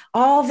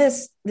 all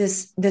this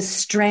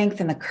strength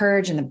and the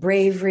courage and the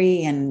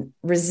bravery and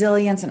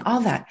resilience and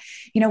all that,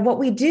 what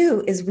we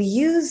do is we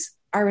use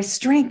our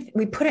strength,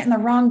 we put it in the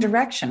wrong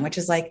direction, which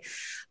is like,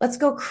 let's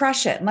go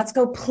crush it and let's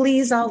go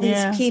please all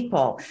these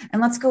people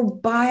and let's go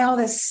buy all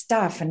this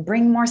stuff and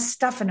bring more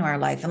stuff into our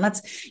life. And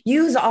let's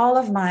use all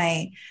of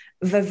my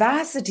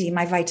vivacity,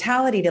 my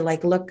vitality to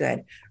like look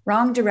good.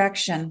 Wrong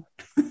direction.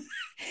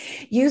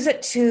 Use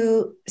it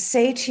to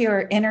say to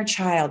your inner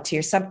child, to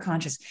your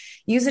subconscious.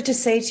 Use it to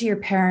say to your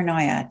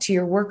paranoia, to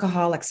your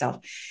workaholic self.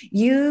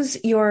 Use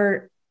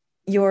your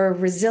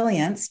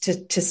resilience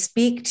to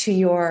speak to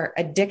your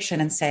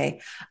addiction and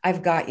say,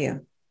 I've got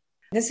you.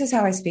 This is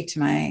how I speak to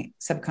my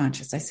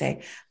subconscious. I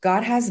say,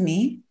 God has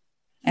me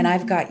and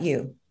I've got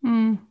you.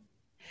 And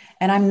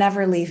I'm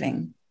never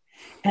leaving.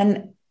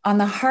 And on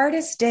the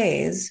hardest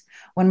days,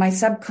 when my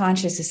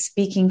subconscious is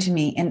speaking to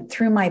me and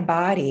through my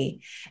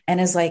body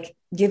and is like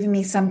giving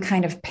me some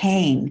kind of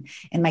pain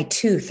in my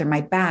tooth or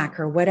my back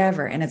or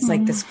whatever, and it's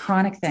like this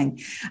chronic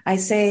thing, I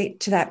say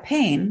to that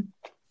pain,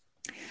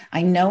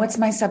 I know it's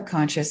my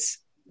subconscious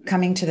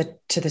coming to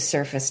the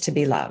surface to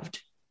be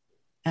loved.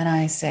 And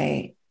I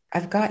say,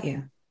 I've got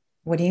you.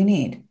 What do you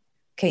need?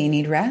 Okay, you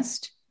need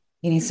rest.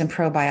 You need some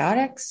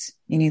probiotics.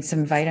 You need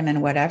some vitamin,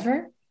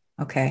 whatever.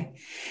 Okay.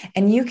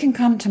 And you can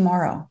come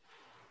tomorrow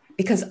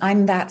because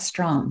I'm that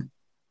strong.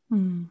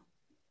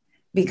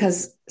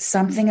 Because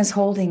something is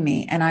holding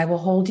me and I will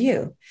hold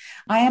you.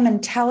 I am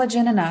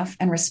intelligent enough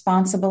and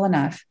responsible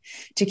enough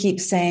to keep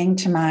saying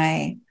to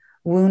my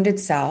wounded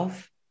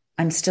self,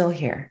 I'm still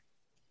here.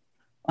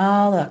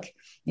 Oh, look,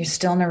 you're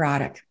still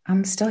neurotic.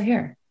 I'm still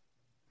here.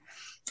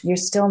 You're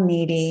still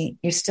needy.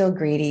 You're still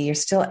greedy. You're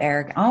still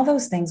arrogant. All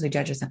those things we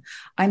judge ourselves.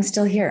 I'm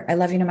still here. I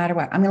love you no matter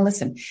what. I'm going to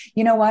listen.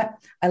 You know what?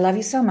 I love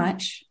you so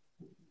much.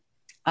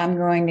 I'm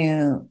going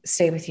to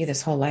stay with you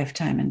this whole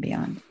lifetime and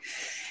beyond.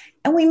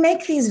 And we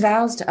make these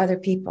vows to other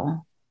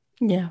people.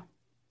 Yeah.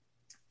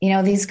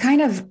 These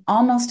kind of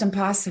almost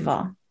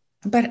impossible,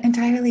 but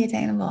entirely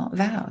attainable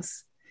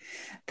vows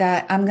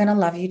that I'm going to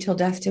love you till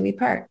death do we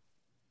part.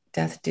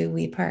 Death do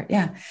we part.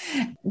 Yeah.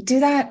 Do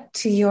that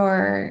to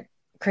your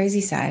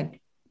crazy side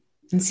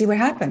and see what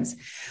happens.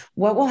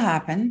 What will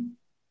happen,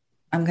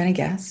 I'm going to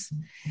guess,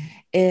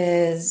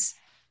 is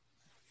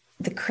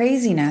the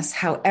craziness,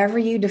 however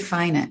you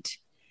define it,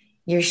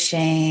 your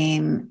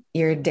shame,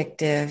 your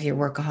addictive, your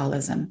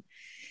workaholism,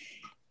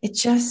 it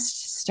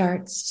just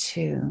starts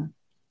to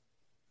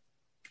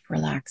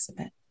relax a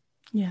bit.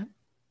 Yeah.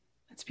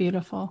 It's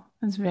beautiful.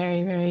 It's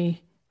very,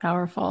 very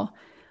powerful.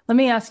 Let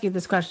me ask you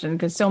this question,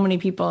 because so many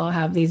people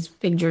have these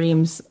big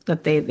dreams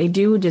that they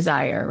do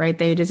desire, right?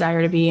 They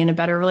desire to be in a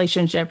better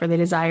relationship, or they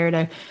desire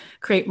to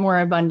create more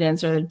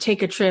abundance, or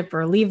take a trip,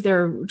 or leave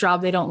their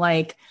job they don't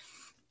like.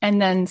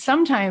 And then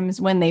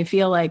sometimes when they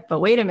feel like, but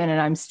wait a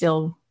minute,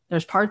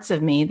 there's parts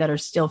of me that are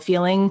still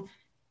feeling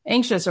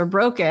anxious or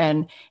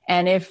broken.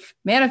 And if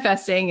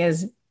manifesting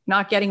is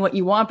not getting what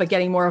you want, but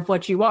getting more of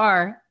what you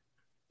are,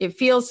 it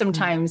feels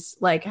sometimes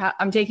like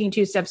I'm taking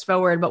 2 steps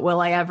forward, but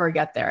will I ever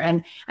get there?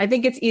 And I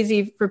think it's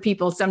easy for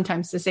people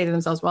sometimes to say to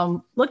themselves, well,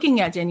 I'm looking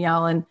at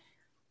Danielle and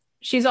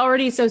she's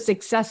already so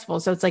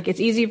successful. So it's like, it's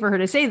easy for her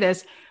to say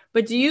this,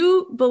 but do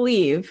you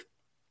believe,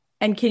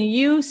 and can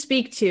you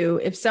speak to,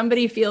 if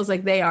somebody feels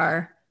like they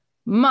are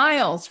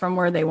miles from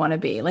where they want to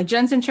be? Like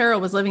Jen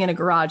Sincero was living in a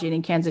garage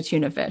eating cans of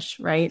tuna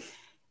fish, right?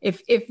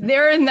 If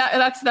they're in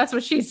that's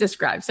what she's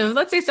described. So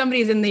let's say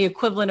somebody's in the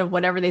equivalent of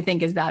whatever they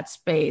think is that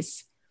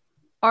space.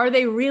 Are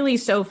they really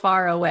so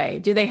far away?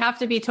 Do they have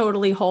to be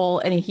totally whole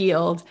and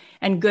healed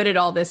and good at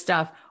all this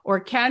stuff? Or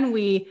can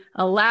we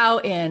allow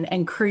in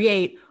and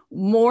create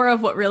more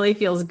of what really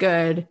feels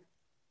good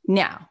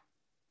now?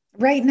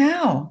 Right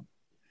now.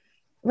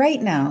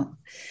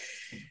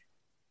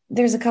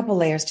 There's a couple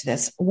layers to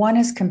this. One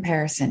is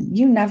comparison.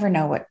 You never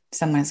know what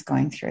someone's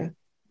going through.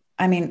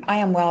 I mean, I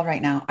am well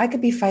right now. I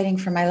could be fighting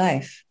for my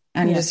life.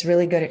 I'm just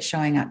really good at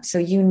showing up. So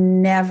you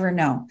never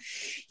know.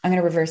 I'm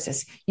going to reverse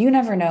this. You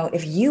never know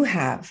if you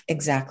have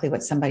exactly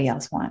what somebody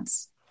else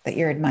wants that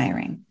you're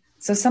admiring.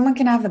 So someone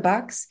can have the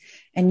bucks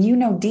and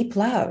deep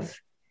love.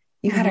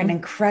 You had an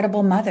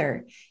incredible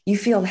mother. You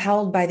feel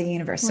held by the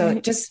universe. So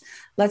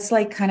let's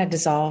kind of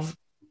dissolve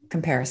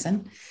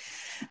comparison.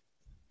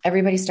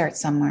 Everybody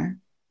starts somewhere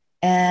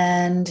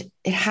and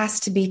it has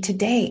to be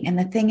today. And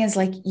the thing is,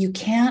 you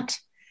can't,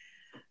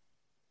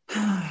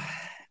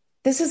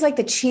 this is like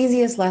the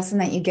cheesiest lesson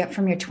that you get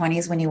from your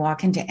 20s when you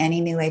walk into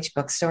any new age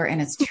bookstore,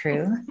 and it's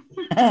true.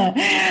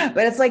 But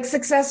it's like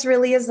success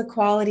really is the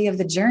quality of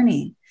the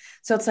journey.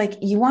 So it's like,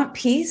 you want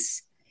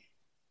peace.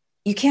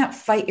 You can't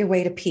fight your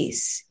way to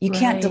peace. You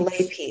can't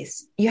delay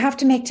peace. You have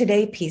to make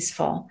today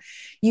peaceful.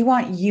 You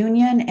want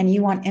union and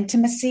you want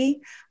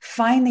intimacy.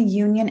 Find the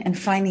union and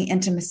find the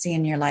intimacy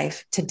in your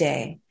life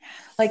today.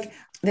 Like,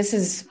 this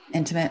is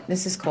intimate.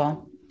 This is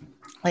cool.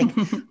 Like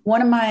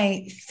one of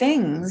my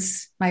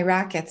things, my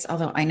rackets,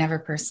 although I never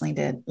personally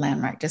did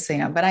landmark, just so you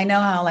know, but I know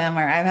how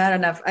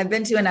landmark, I've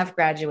been to enough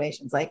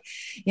graduations. Like,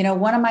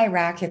 one of my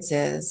rackets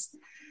is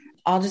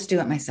I'll just do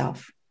it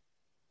myself.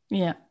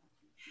 Yeah.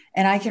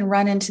 And I can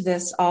run into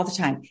this all the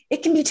time.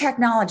 It can be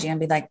technology and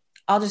be like,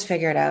 I'll just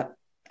figure it out.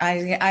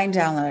 I can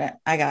download it.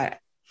 I got it.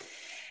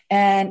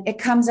 And it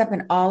comes up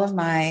in all of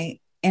my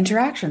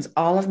interactions,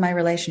 all of my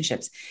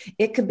relationships.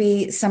 It could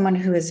be someone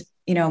who is,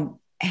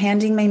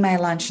 handing me my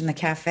lunch in the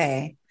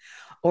cafe,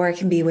 or it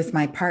can be with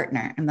my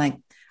partner. I'm like,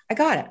 I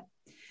got it.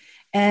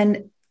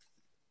 And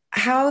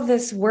how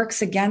this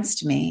works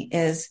against me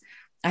is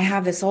I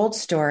have this old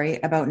story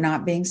about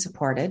not being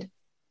supported.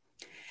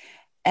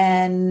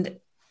 And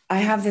I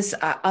have this,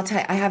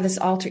 I have this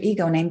alter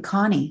ego named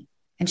Connie,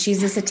 and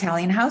she's this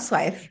Italian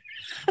housewife.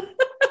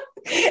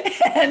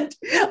 And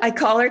I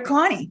call her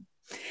Connie.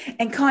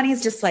 And Connie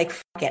is just like,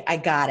 fuck it, I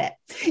got it,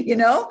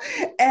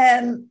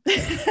 and,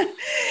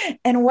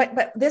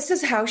 but this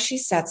is how she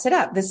sets it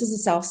up. This is a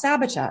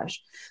self-sabotage.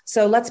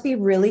 So let's be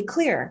really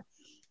clear.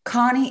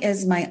 Connie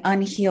is my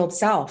unhealed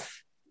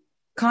self.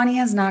 Connie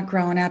has not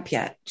grown up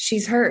yet.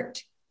 She's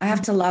hurt. I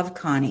have to love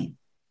Connie.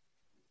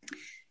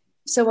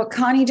 So what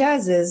Connie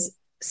does is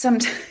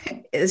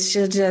sometimes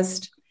she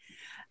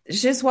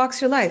just walks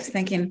through life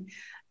thinking,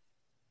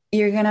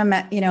 you are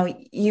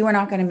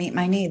not going to meet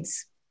my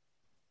needs.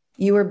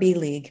 You are B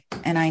League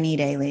and I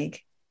need A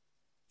League.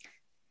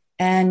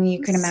 And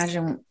you can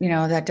imagine,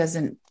 that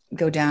doesn't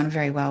go down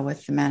very well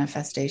with the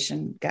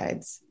manifestation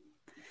guides.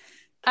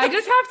 I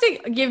just have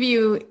to give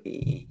you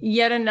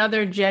yet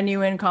another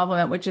genuine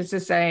compliment, which is to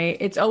say,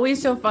 it's always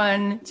so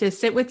fun to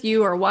sit with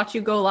you or watch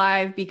you go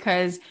live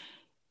because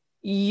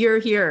you're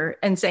here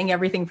and saying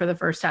everything for the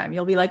first time.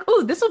 You'll be like,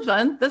 oh, this was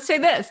fun. Let's say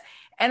this.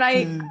 And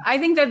I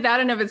think that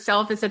in of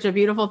itself is such a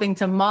beautiful thing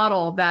to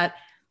model, that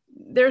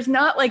there's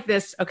not like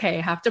this, okay,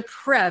 I have to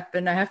prep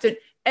and I have to,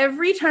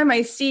 every time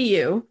I see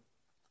you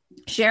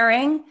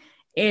sharing,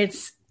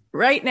 it's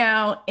right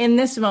now in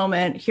this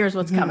moment, here's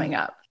what's coming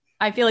up.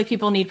 I feel like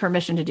people need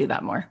permission to do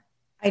that more.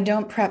 I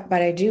don't prep,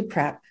 but I do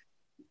prep.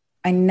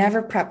 I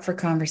never prep for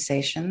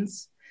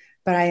conversations,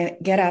 but I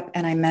get up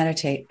and I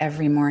meditate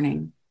every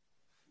morning.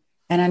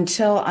 And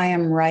until I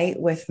am right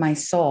with my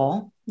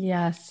soul,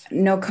 yes,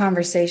 no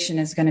conversation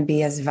is going to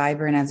be as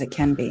vibrant as it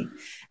can be.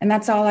 And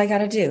that's all I got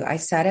to do. I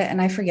set it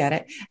and I forget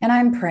it. And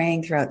I'm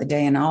praying throughout the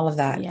day and all of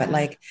that. Yeah. But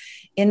like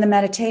in the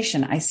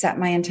meditation, I set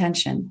my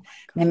intention.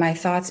 May my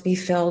thoughts be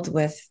filled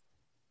with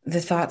the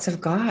thoughts of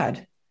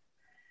God.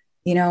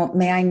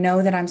 May I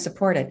know that I'm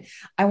supported.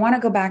 I want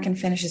to go back and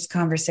finish this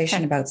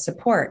conversation about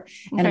support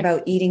and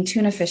about eating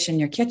tuna fish in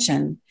your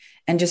kitchen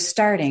and just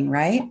starting,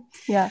 right?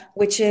 Yeah.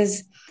 Which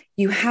is,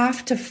 you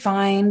have to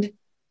find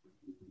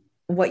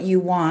what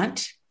you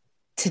want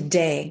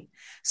today.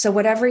 So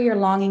whatever you're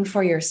longing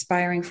for, you're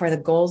aspiring for, the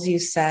goals you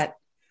set,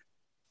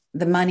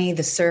 the money,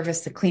 the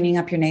service, the cleaning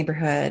up your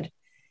neighborhood,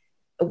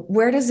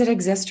 where does it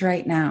exist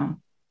right now?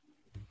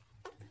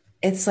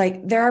 It's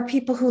like, there are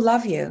people who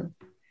love you.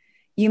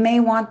 You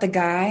may want the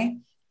guy.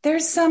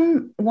 There's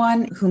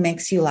someone who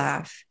makes you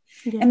laugh.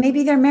 Yeah. And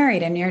maybe they're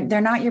married and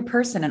they're not your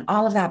person and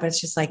all of that. But it's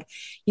just like,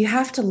 you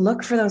have to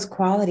look for those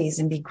qualities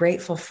and be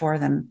grateful for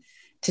them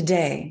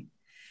today.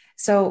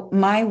 So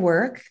my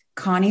work,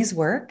 Connie's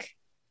work,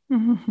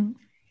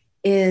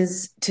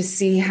 is to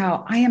see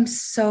how I am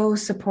so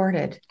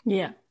supported.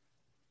 Yeah.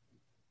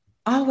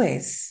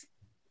 Always.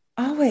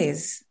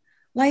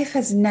 Life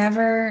has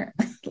never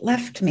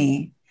left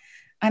me.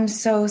 I'm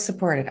so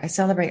supported. I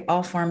celebrate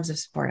all forms of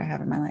support I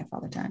have in my life all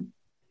the time.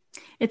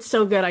 It's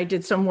so good. I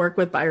did some work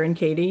with Byron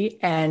Katie,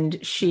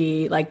 and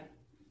she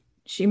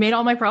made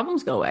all my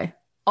problems go away.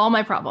 All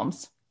my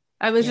problems.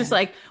 I was just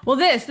like, well,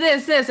 this.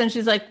 And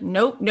she's like,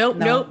 nope. And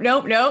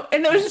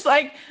it was just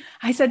like,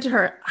 I said to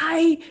her,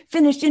 I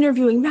finished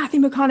interviewing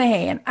Matthew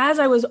McConaughey. And as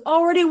I was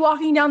already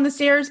walking down the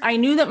stairs, I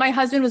knew that my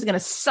husband was going to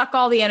suck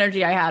all the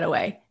energy I had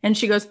away. And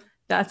she goes,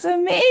 that's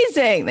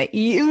amazing that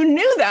you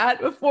knew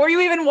that before you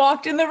even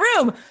walked in the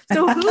room.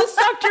 So who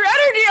sucked your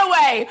energy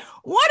away?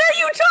 What are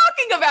you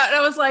talking about? And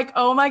I was like,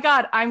 oh my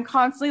God, I'm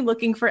constantly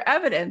looking for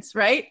evidence,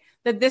 right?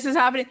 That this is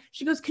happening.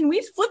 She goes, can we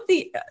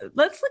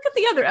let's look at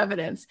the other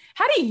evidence.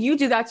 How do you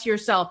do that to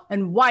yourself?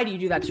 And why do you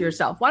do that to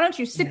yourself? Why don't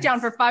you sit down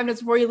for 5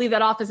 minutes before you leave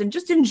that office and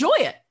just enjoy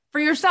it for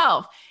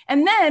yourself?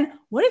 And then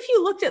what if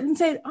you looked at it and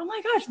said, oh my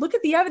gosh, look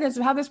at the evidence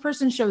of how this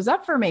person shows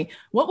up for me.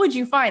 What would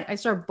you find? I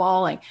start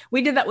bawling.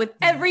 We did that with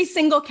every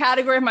single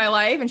category of my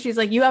life. And she's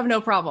like, you have no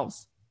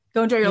problems.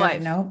 Go enjoy your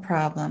life. No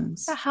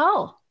problems. What the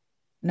hell?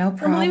 No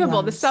problems.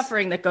 Unbelievable. The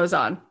suffering that goes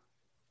on.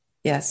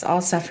 Yes, all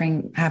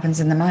suffering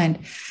happens in the mind.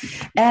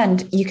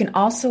 And you can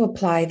also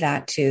apply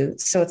that to,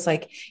 so it's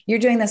like you're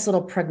doing this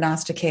little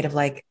prognosticative,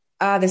 like,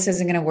 this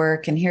isn't going to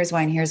work. And here's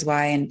why, and here's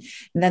why. And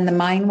then the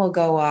mind will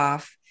go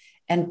off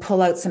and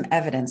pull out some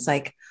evidence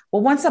like,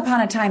 well, once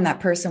upon a time,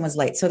 that person was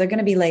late. So they're going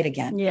to be late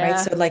again. Yeah. Right.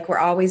 So like we're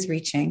always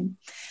reaching.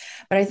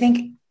 But I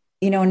think,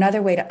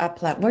 another way to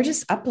up-level, we're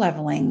just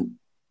up-leveling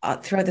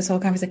throughout this whole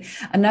conversation.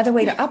 Another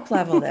way to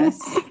up-level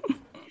this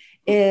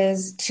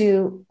is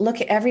to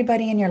look at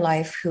everybody in your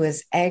life who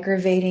is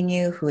aggravating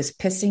you, who is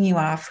pissing you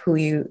off, who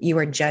you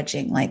are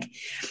judging. Like,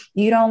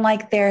 you don't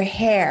like their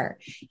hair,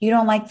 you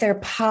don't like their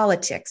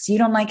politics, you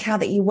don't like how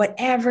that you,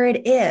 whatever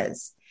it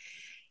is.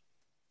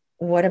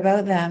 What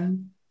about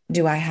them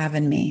do I have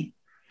in me?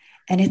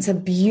 And it's a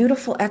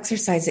beautiful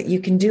exercise that you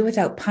can do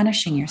without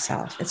punishing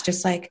yourself. It's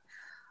just like,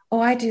 oh,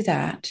 I do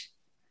that.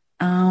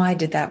 Oh, I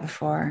did that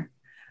before.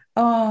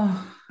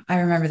 Oh, I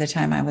remember the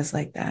time I was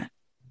like that.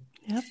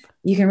 Yep.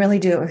 You can really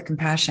do it with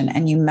compassion,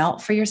 and you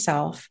melt for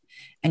yourself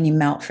and you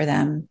melt for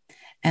them.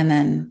 And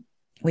then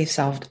we've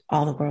solved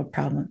all the world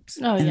problems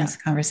in this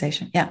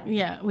conversation. Yeah.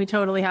 Yeah, we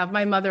totally have.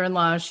 My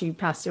mother-in-law, she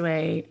passed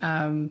away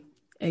a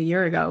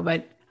year ago,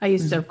 but I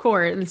used to, of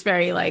course, it's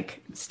very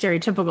like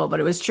stereotypical, but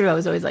it was true. I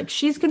was always like,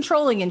 she's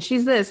controlling and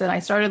she's this. And I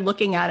started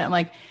looking at it. I'm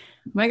like,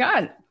 oh my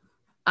God,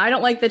 I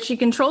don't like that she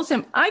controls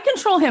him. I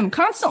control him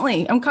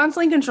constantly. I'm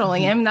constantly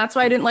controlling him. That's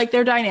why I didn't like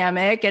their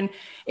dynamic. And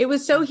it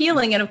was so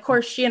healing. And of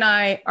course, she and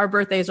I, our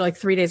birthdays are like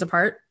 3 days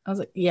apart. I was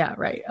like, yeah,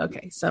 right.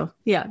 Okay. So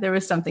yeah, there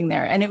was something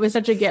there. And it was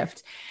such a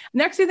gift.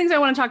 Next two things I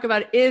want to talk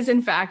about is,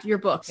 in fact, your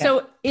book. Yeah.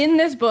 So in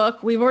this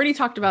book, we've already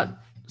talked about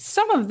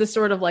some of the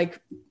sort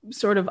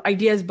of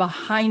ideas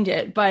behind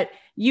it, but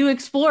you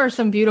explore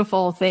some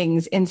beautiful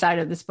things inside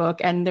of this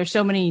book. And there's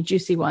so many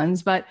juicy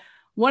ones. But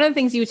one of the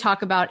things you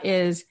talk about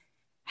is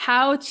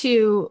how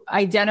to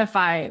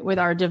identify with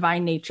our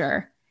divine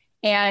nature.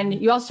 And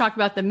you also talk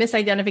about the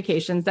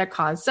misidentifications that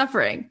cause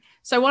suffering.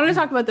 So I wanted to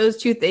talk about those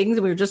two things.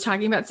 We were just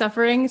talking about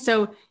suffering.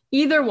 So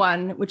either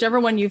one,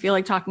 whichever one you feel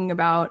like talking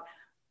about,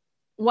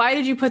 why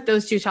did you put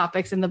those two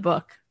topics in the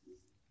book?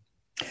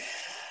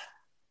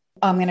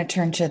 I'm going to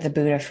turn to the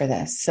Buddha for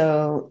this.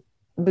 So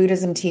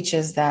Buddhism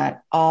teaches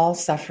that all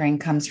suffering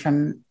comes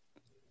from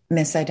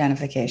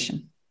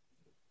misidentification.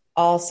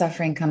 All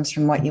suffering comes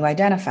from what you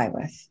identify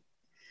with.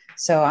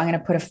 So I'm going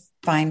to put a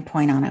fine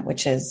point on it,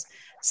 which is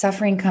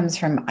suffering comes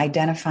from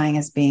identifying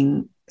as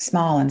being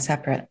small and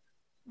separate.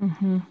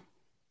 Mm-hmm.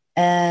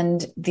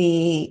 And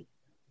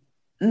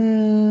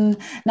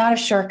not a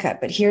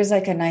shortcut, but here's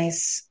like a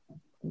nice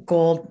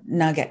gold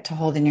nugget to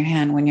hold in your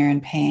hand when you're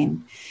in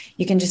pain.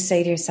 You can just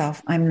say to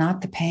yourself, I'm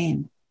not the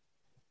pain.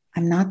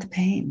 I'm not the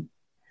pain.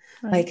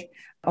 Right. Like,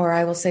 or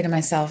I will say to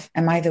myself,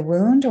 am I the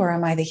wound or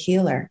am I the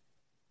healer?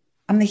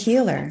 I'm the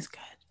healer. That's good.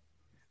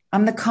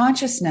 I'm the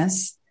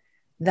consciousness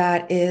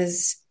that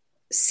is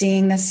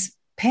seeing this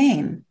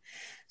pain.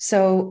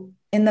 So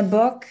in the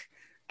book,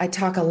 I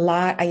talk a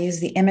lot. I use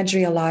the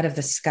imagery a lot of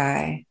the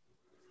sky.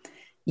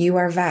 You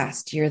are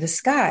vast. You're the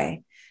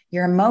sky,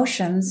 your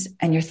emotions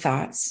and your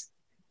thoughts.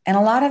 And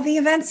a lot of the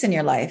events in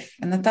your life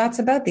and the thoughts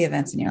about the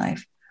events in your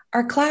life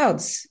are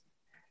clouds.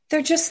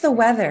 They're just the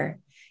weather.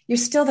 You're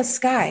still the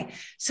sky.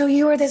 So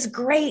you are this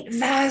great,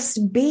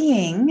 vast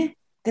being,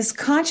 this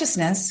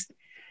consciousness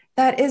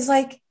that is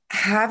like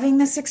having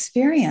this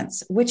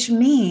experience, which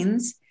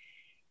means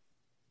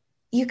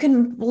you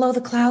can blow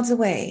the clouds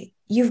away.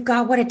 You've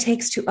got what it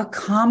takes to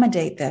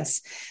accommodate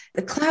this.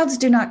 The clouds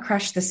do not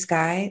crush the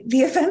sky.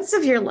 The events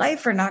of your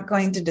life are not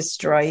going to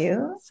destroy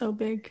you. So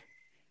big.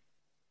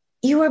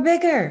 You are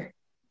bigger.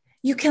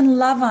 You can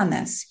love on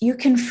this. You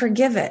can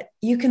forgive it.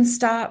 You can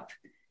stop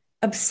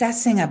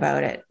obsessing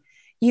about it.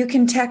 You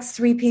can text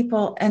 3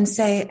 people and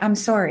say, I'm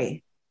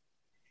sorry.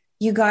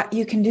 You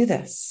can do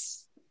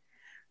this.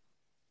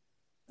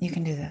 You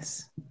can do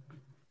this.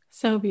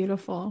 So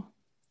beautiful.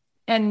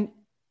 And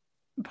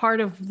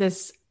part of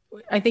this,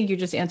 I think you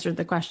just answered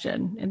the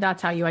question. And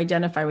that's how you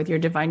identify with your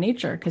divine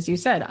nature. Because you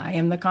said, I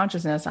am the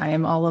consciousness. I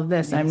am all of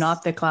this. Yes. I'm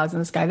not the clouds in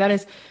the sky. That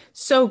is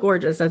so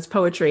gorgeous. That's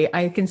poetry.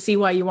 I can see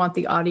why you want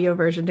the audio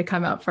version to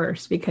come out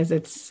first, because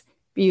it's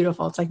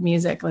beautiful. It's like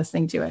music,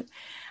 listening to it.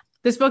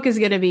 This book is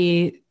going to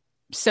be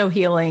so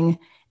healing.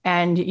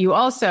 And you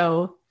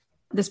also,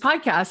 this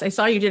podcast, I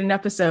saw you did an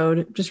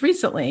episode just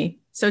recently.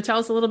 So tell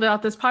us a little bit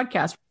about this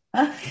podcast.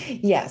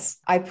 Yes.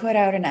 I put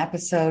out an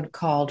episode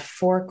called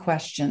 4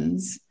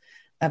 Questions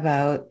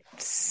about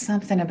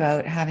something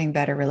about having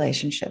better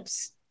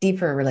relationships,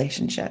 deeper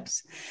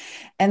relationships.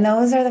 And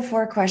those are the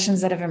 4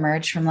 questions that have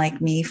emerged from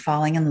like me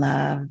falling in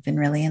love, been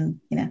really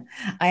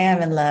I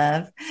am in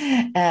love.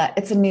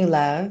 It's a new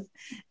love.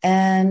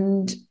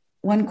 And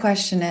one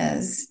question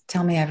is,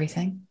 tell me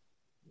everything.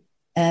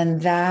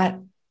 And that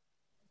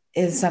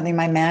is something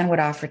my man would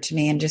offer to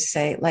me and just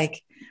say,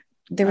 like,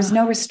 there was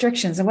no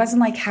restrictions. It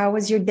wasn't like, how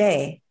was your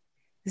day?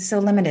 It's so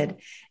limited.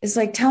 It's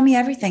like, tell me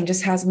everything.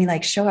 Just has me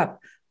like show up.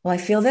 Well, I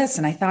feel this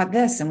and I thought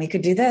this and we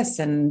could do this.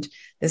 And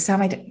this is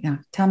how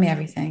tell me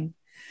everything.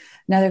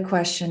 Another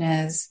question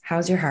is,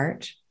 how's your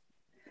heart?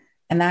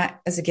 And that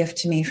is a gift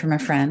to me from a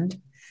friend.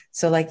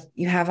 So like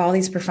you have all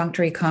these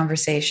perfunctory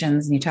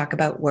conversations and you talk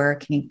about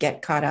work and you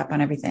get caught up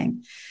on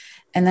everything.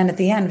 And then at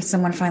the end,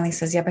 someone finally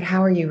says, yeah, but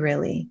how are you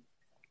really?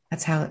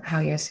 That's how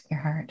your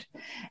heart.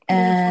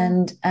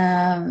 And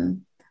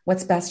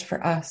what's best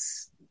for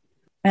us.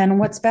 And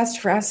what's best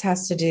for us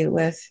has to do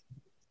with,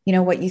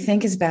 what you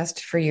think is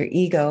best for your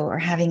ego or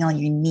having all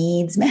your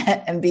needs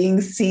met and being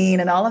seen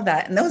and all of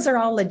that. And those are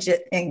all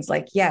legit things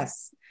like,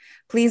 yes,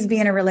 Please be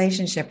in a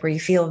relationship where you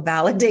feel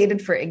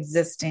validated for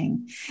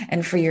existing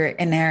and for your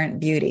inherent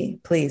beauty.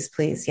 Please,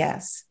 please,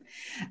 yes.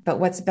 But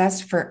what's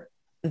best for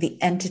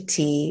the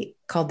entity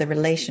called the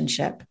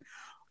relationship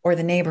or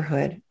the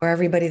neighborhood or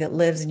everybody that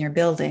lives in your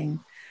building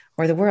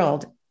or the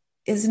world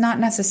is not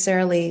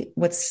necessarily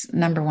what's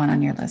number one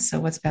on your list. So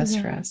what's best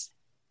for us?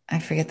 I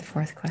forget the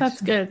fourth question.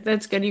 That's good.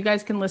 That's good. You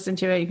guys can listen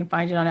to it. You can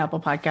find it on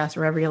Apple Podcasts,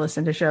 wherever you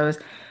listen to shows.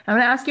 I'm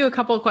going to ask you a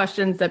couple of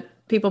questions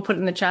that people put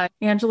in the chat.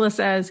 Angela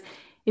says,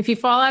 if you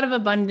fall out of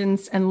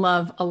abundance and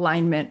love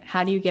alignment,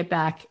 how do you get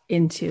back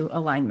into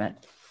alignment?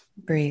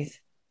 Breathe.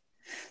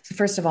 So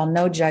first of all,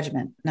 no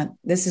judgment. Now,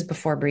 this is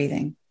before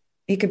breathing.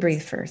 You could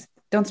breathe first.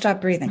 Don't stop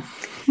breathing.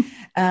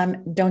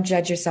 Don't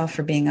judge yourself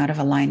for being out of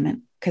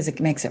alignment, because it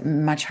makes it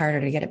much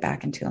harder to get it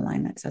back into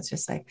alignment. So it's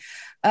just like,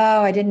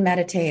 oh, I didn't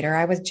meditate, or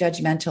I was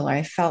judgmental, or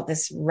I felt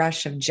this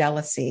rush of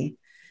jealousy.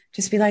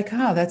 Just be like,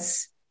 oh,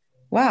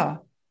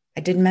 wow,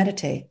 I didn't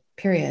meditate,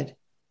 period.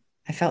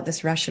 I felt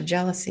this rush of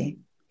jealousy,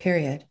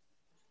 period.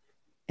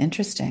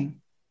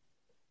 Interesting.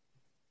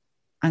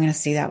 I'm going to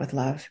see that with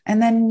love.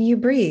 And then you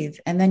breathe,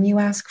 and then you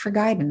ask for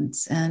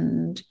guidance,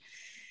 and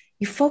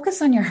you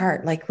focus on your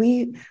heart. Like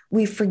we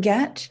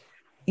forget,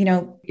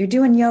 you're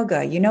doing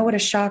yoga. You know what a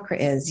chakra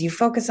is. You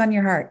focus on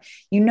your heart.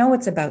 You know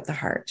it's about the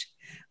heart.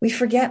 We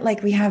forget,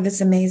 like, we have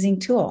this amazing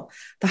tool.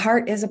 The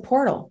heart is a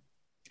portal.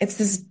 It's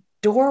this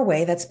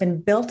doorway that's been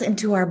built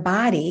into our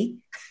body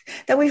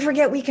that we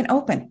forget we can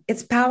open.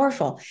 It's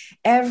powerful.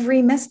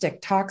 Every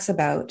mystic talks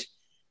about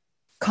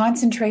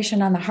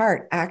concentration on the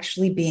heart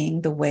actually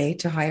being the way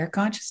to higher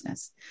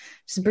consciousness.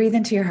 Just breathe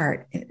into your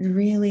heart. It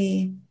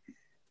really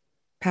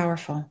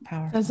powerful.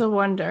 That's a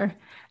wonder.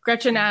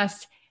 Gretchen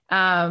asked,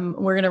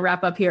 we're going to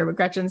wrap up here, but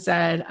Gretchen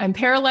said, I'm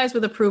paralyzed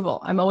with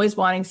approval. I'm always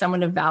wanting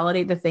someone to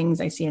validate the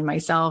things I see in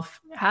myself.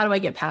 How do I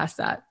get past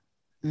that?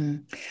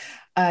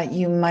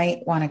 You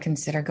might want to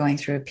consider going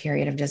through a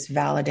period of just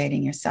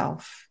validating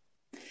yourself.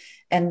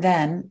 And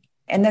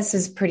this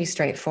is pretty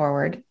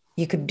straightforward.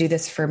 You could do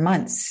this for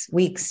months,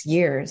 weeks,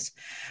 years,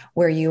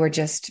 where you're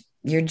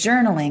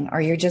journaling,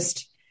 or you're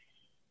just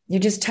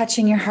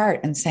touching your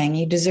heart and saying,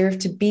 you deserve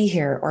to be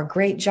here, or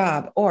great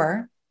job.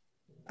 Or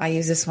I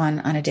use this one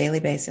on a daily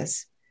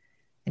basis.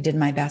 I did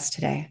my best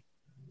today.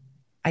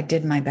 I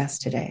did my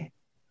best today.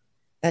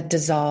 That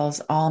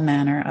dissolves all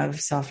manner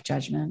of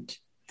self-judgment.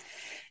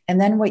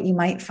 And then what you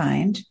might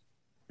find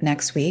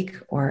next week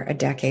or a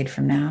decade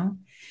from now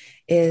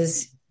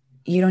is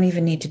you don't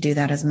even need to do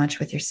that as much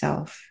with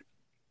yourself.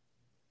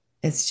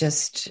 It's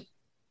just,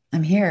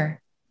 I'm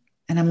here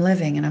and I'm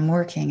living and I'm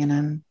working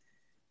and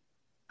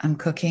I'm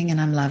cooking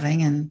and I'm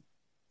loving, and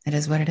it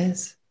is what it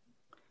is.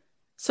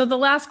 So the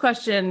last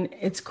question,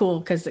 it's cool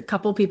because a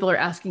couple people are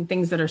asking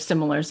things that are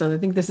similar. So I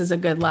think this is a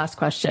good last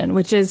question,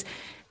 which is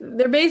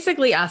they're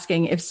basically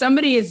asking, if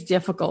somebody is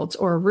difficult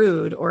or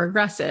rude or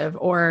aggressive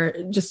or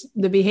just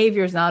the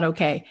behavior is not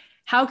okay,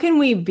 how can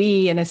we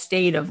be in a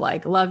state of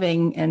like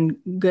loving and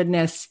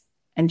goodness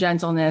and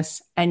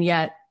gentleness and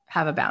yet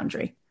have a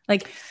boundary?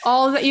 Like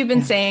all that you've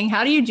been saying,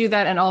 how do you do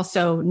that and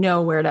also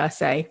know where to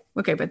say,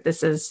 okay, but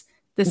this is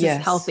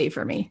healthy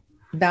for me?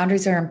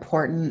 Boundaries are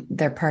important.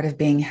 They're part of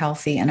being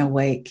healthy and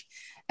awake.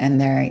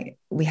 And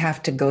we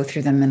have to go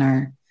through them in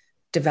our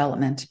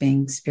development,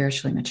 being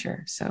spiritually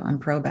mature. So I'm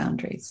pro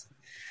boundaries.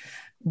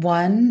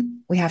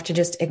 One, we have to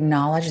just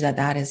acknowledge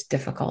that is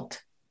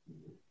difficult.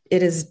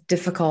 It is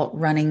difficult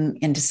running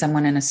into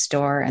someone in a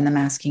store and them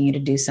asking you to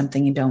do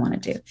something you don't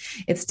want to do.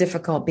 It's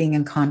difficult being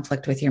in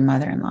conflict with your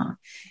mother-in-law.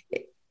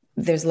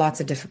 There's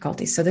lots of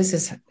difficulties. So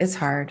it's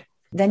hard.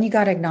 Then you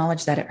got to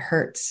acknowledge that it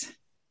hurts.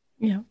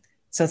 Yeah.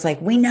 So it's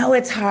like, we know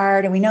it's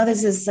hard and we know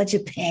this is such a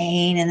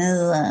pain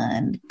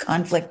and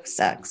conflict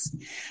sucks.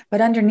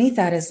 But underneath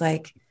that is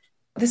like,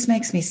 this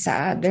makes me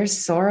sad. There's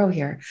sorrow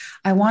here.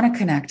 I want to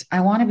connect. I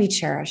want to be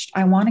cherished.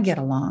 I want to get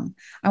along.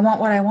 I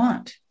want what I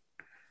want.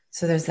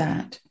 So there's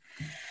that.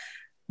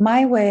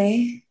 My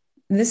way,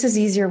 this is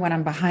easier when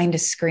I'm behind a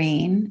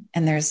screen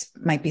and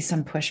might be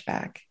some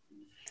pushback.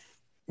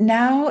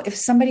 Now, if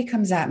somebody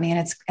comes at me,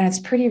 and it's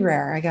pretty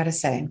rare, I got to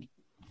say,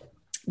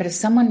 but if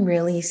someone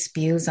really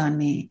spews on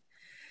me,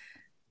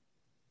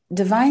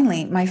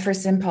 divinely, my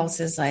first impulse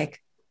is like,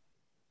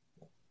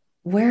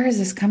 where is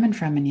this coming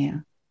from in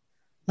you?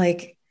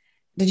 Like,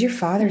 did your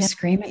father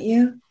scream at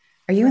you?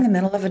 Are you in the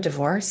middle of a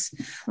divorce?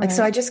 Like,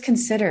 so I just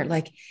consider,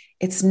 like,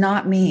 it's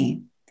not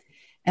me.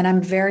 And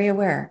I'm very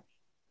aware.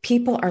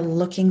 People are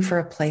looking for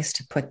a place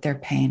to put their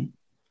pain.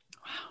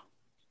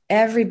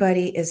 Wow.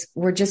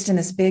 We're just in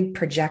this big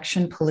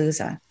projection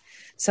palooza.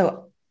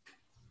 So,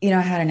 I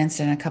had an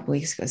incident a couple of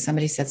weeks ago.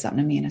 Somebody said something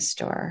to me in a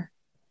store.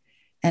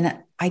 And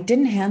I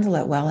didn't handle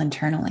it well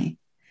internally.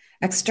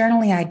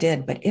 Externally, I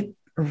did, but it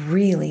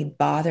really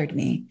bothered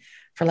me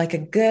for like a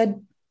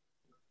good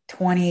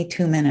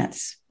 22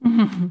 minutes.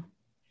 Mm-hmm.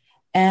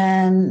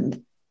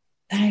 And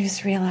I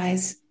just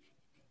realized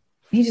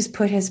he just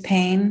put his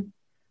pain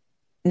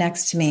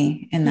next to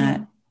me in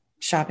that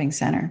shopping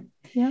center.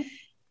 Yeah.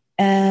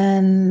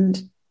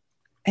 And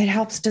it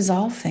helps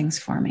dissolve things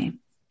for me.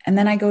 And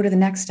then I go to the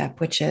next step,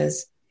 which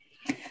is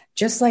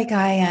Just like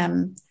I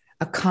am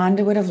a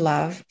conduit of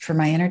love for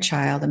my inner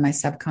child and my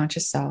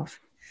subconscious self,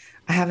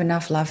 I have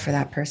enough love for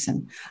that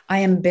person. I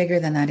am bigger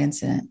than that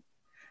incident.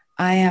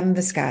 I am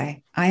the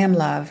sky. I am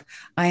love.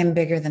 I am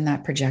bigger than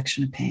that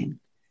projection of pain.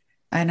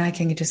 And I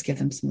can just give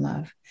them some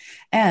love.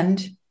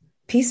 And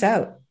peace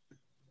out.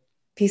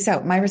 Peace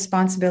out. My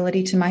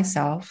responsibility to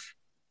myself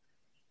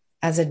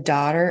as a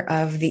daughter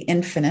of the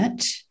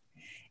infinite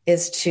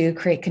is to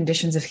create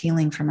conditions of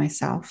healing for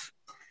myself.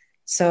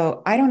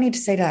 So I don't need to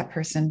say to that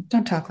person,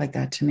 don't talk like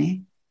that to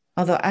me.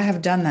 Although I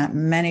have done that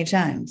many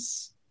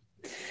times.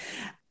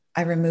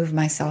 I remove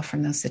myself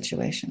from those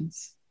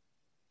situations.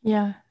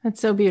 Yeah,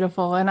 that's so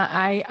beautiful. And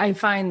I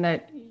find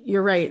that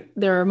you're right.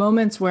 There are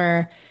moments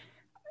where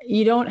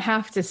you don't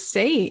have to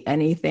say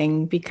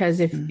anything, because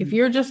if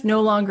you're just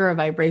no longer a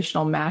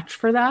vibrational match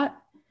for that,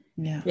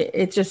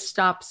 it just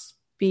stops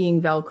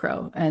being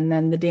Velcro, and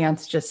then the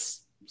dance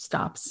just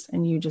stops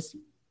and you just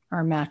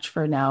are a match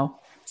for now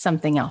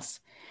something else.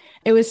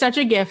 It was such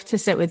a gift to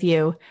sit with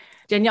you.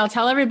 Danielle,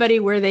 tell everybody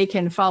where they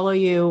can follow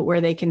you,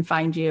 where they can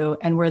find you,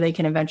 and where they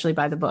can eventually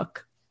buy the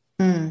book.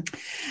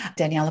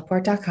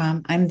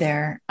 DanielleLaPorte.com. I'm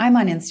there. I'm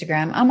on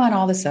Instagram. I'm on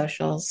all the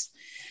socials.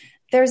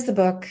 There's the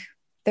book.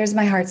 There's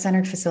my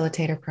Heart-Centered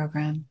Facilitator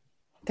program.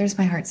 There's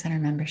my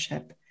Heart-Centered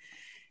membership.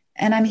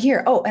 And I'm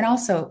here. Oh, and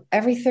also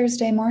every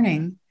Thursday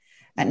morning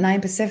at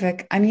 9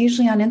 Pacific, I'm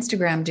usually on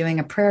Instagram doing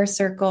a prayer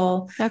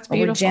circle. That's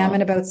beautiful. Or we're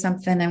jamming about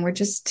something and we're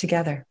just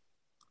together.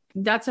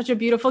 That's such a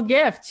beautiful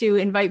gift to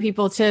invite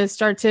people to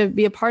start to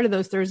be a part of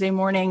those Thursday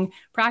morning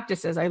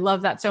practices. I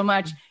love that so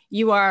much.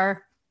 You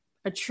are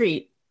a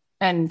treat.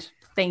 And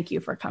thank you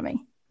for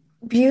coming.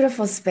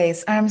 Beautiful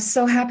space. I'm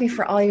so happy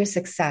for all your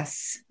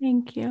success.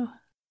 Thank you.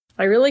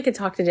 I really could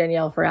talk to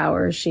Danielle for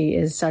hours. She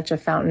is such a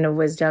fountain of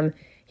wisdom.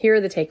 Here are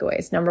the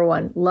takeaways. Number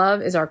 1,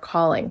 love is our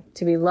calling.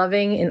 To be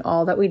loving in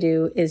all that we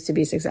do is to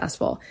be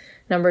successful.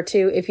 Number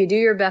 2, if you do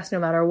your best no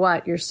matter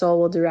what, your soul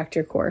will direct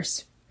your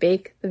course.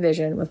 Bake the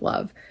vision with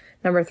love.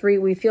 Number 3,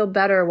 we feel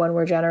better when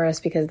we're generous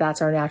because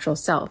that's our natural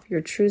self.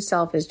 Your true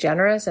self is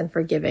generous and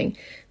forgiving.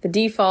 The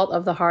default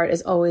of the heart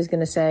is always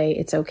going to say,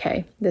 it's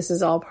okay. This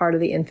is all part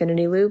of the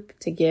infinity loop.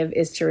 To give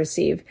is to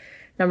receive.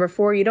 Number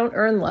 4, you don't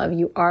earn love.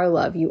 You are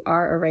love. You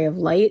are a ray of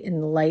light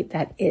in the light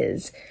that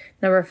is.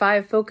 Number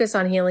 5, focus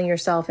on healing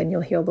yourself and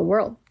you'll heal the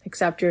world.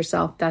 Accept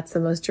yourself. That's the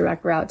most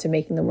direct route to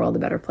making the world a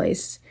better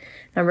place.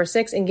 Number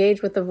 6,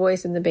 engage with the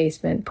voice in the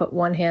basement. Put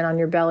one hand on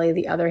your belly,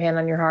 the other hand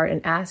on your heart,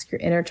 and ask your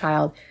inner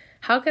child,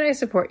 how can I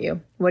support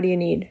you? What do you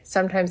need?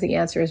 Sometimes the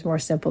answer is more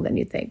simple than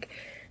you think.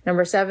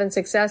 Number 7,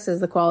 success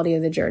is the quality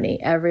of the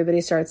journey.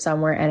 Everybody starts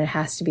somewhere and it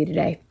has to be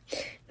today.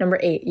 Number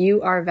 8,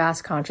 you are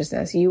vast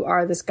consciousness. You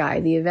are the sky.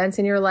 The events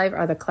in your life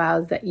are the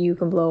clouds that you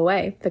can blow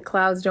away. The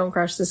clouds don't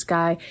crush the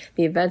sky.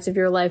 The events of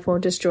your life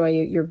won't destroy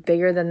you. You're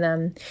bigger than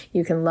them.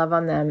 You can love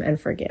on them and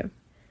forgive.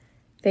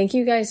 Thank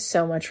you guys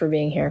so much for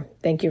being here.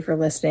 Thank you for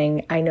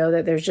listening. I know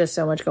that there's just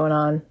so much going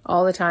on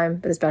all the time,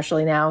 but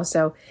especially now.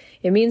 So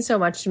it means so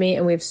much to me,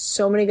 and we have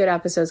so many good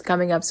episodes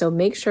coming up. So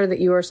make sure that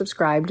you are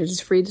subscribed. It is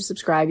free to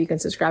subscribe. You can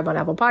subscribe on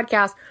Apple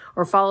Podcasts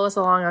or follow us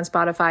along on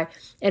Spotify.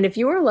 And if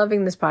you are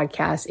loving this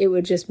podcast, it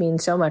would just mean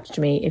so much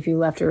to me if you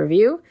left a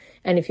review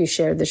and if you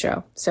shared the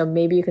show. So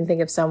maybe you can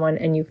think of someone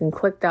and you can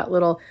click that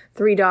little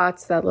 3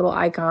 dots, that little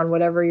icon,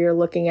 whatever you're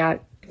looking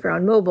at, if you're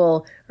on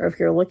mobile or if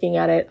you're looking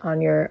at it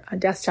on your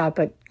desktop,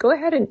 but go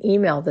ahead and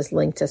email this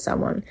link to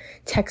someone,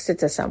 text it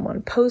to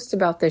someone, post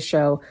about this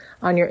show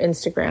on your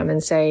Instagram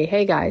and say,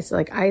 hey guys,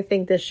 I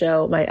think this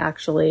show might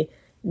actually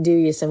do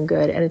you some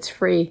good. And it's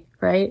free,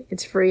 right?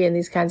 It's free. And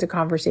these kinds of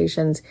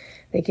conversations,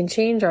 they can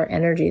change our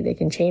energy. They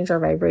can change our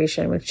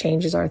vibration, which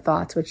changes our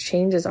thoughts, which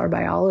changes our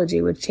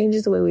biology, which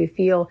changes the way we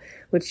feel,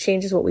 which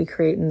changes what we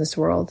create in this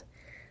world.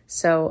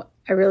 So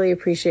I really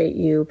appreciate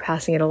you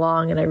passing it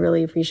along, and I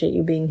really appreciate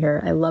you being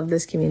here. I love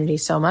this community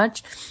so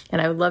much,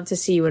 and I would love to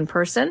see you in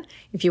person.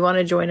 If you want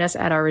to join us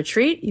at our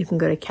retreat, you can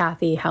go to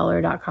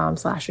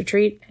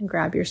kathyheller.com/retreat and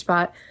grab your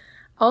spot.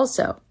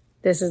 Also,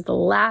 this is the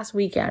last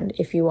weekend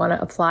if you want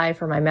to apply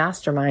for my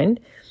mastermind.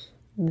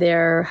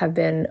 There have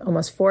been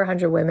almost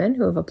 400 women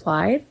who have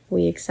applied.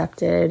 We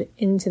accepted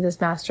into this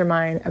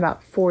mastermind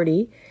about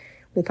 40.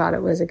 We thought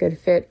it was a good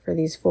fit for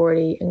these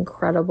 40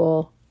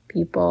 incredible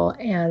people,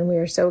 and we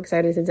are so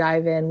excited to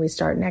dive in. We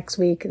start next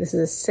week. This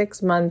is a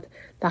 6-month,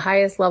 the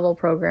highest level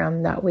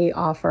program that we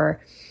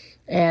offer,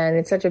 and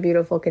it's such a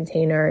beautiful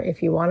container.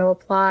 If you want to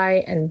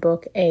apply and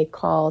book a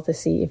call to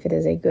see if it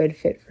is a good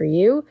fit for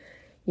you,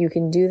 you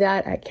can do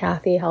that at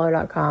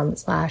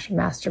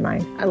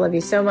kathyheller.com/mastermind. I love you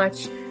so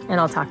much, and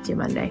I'll talk to you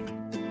Monday.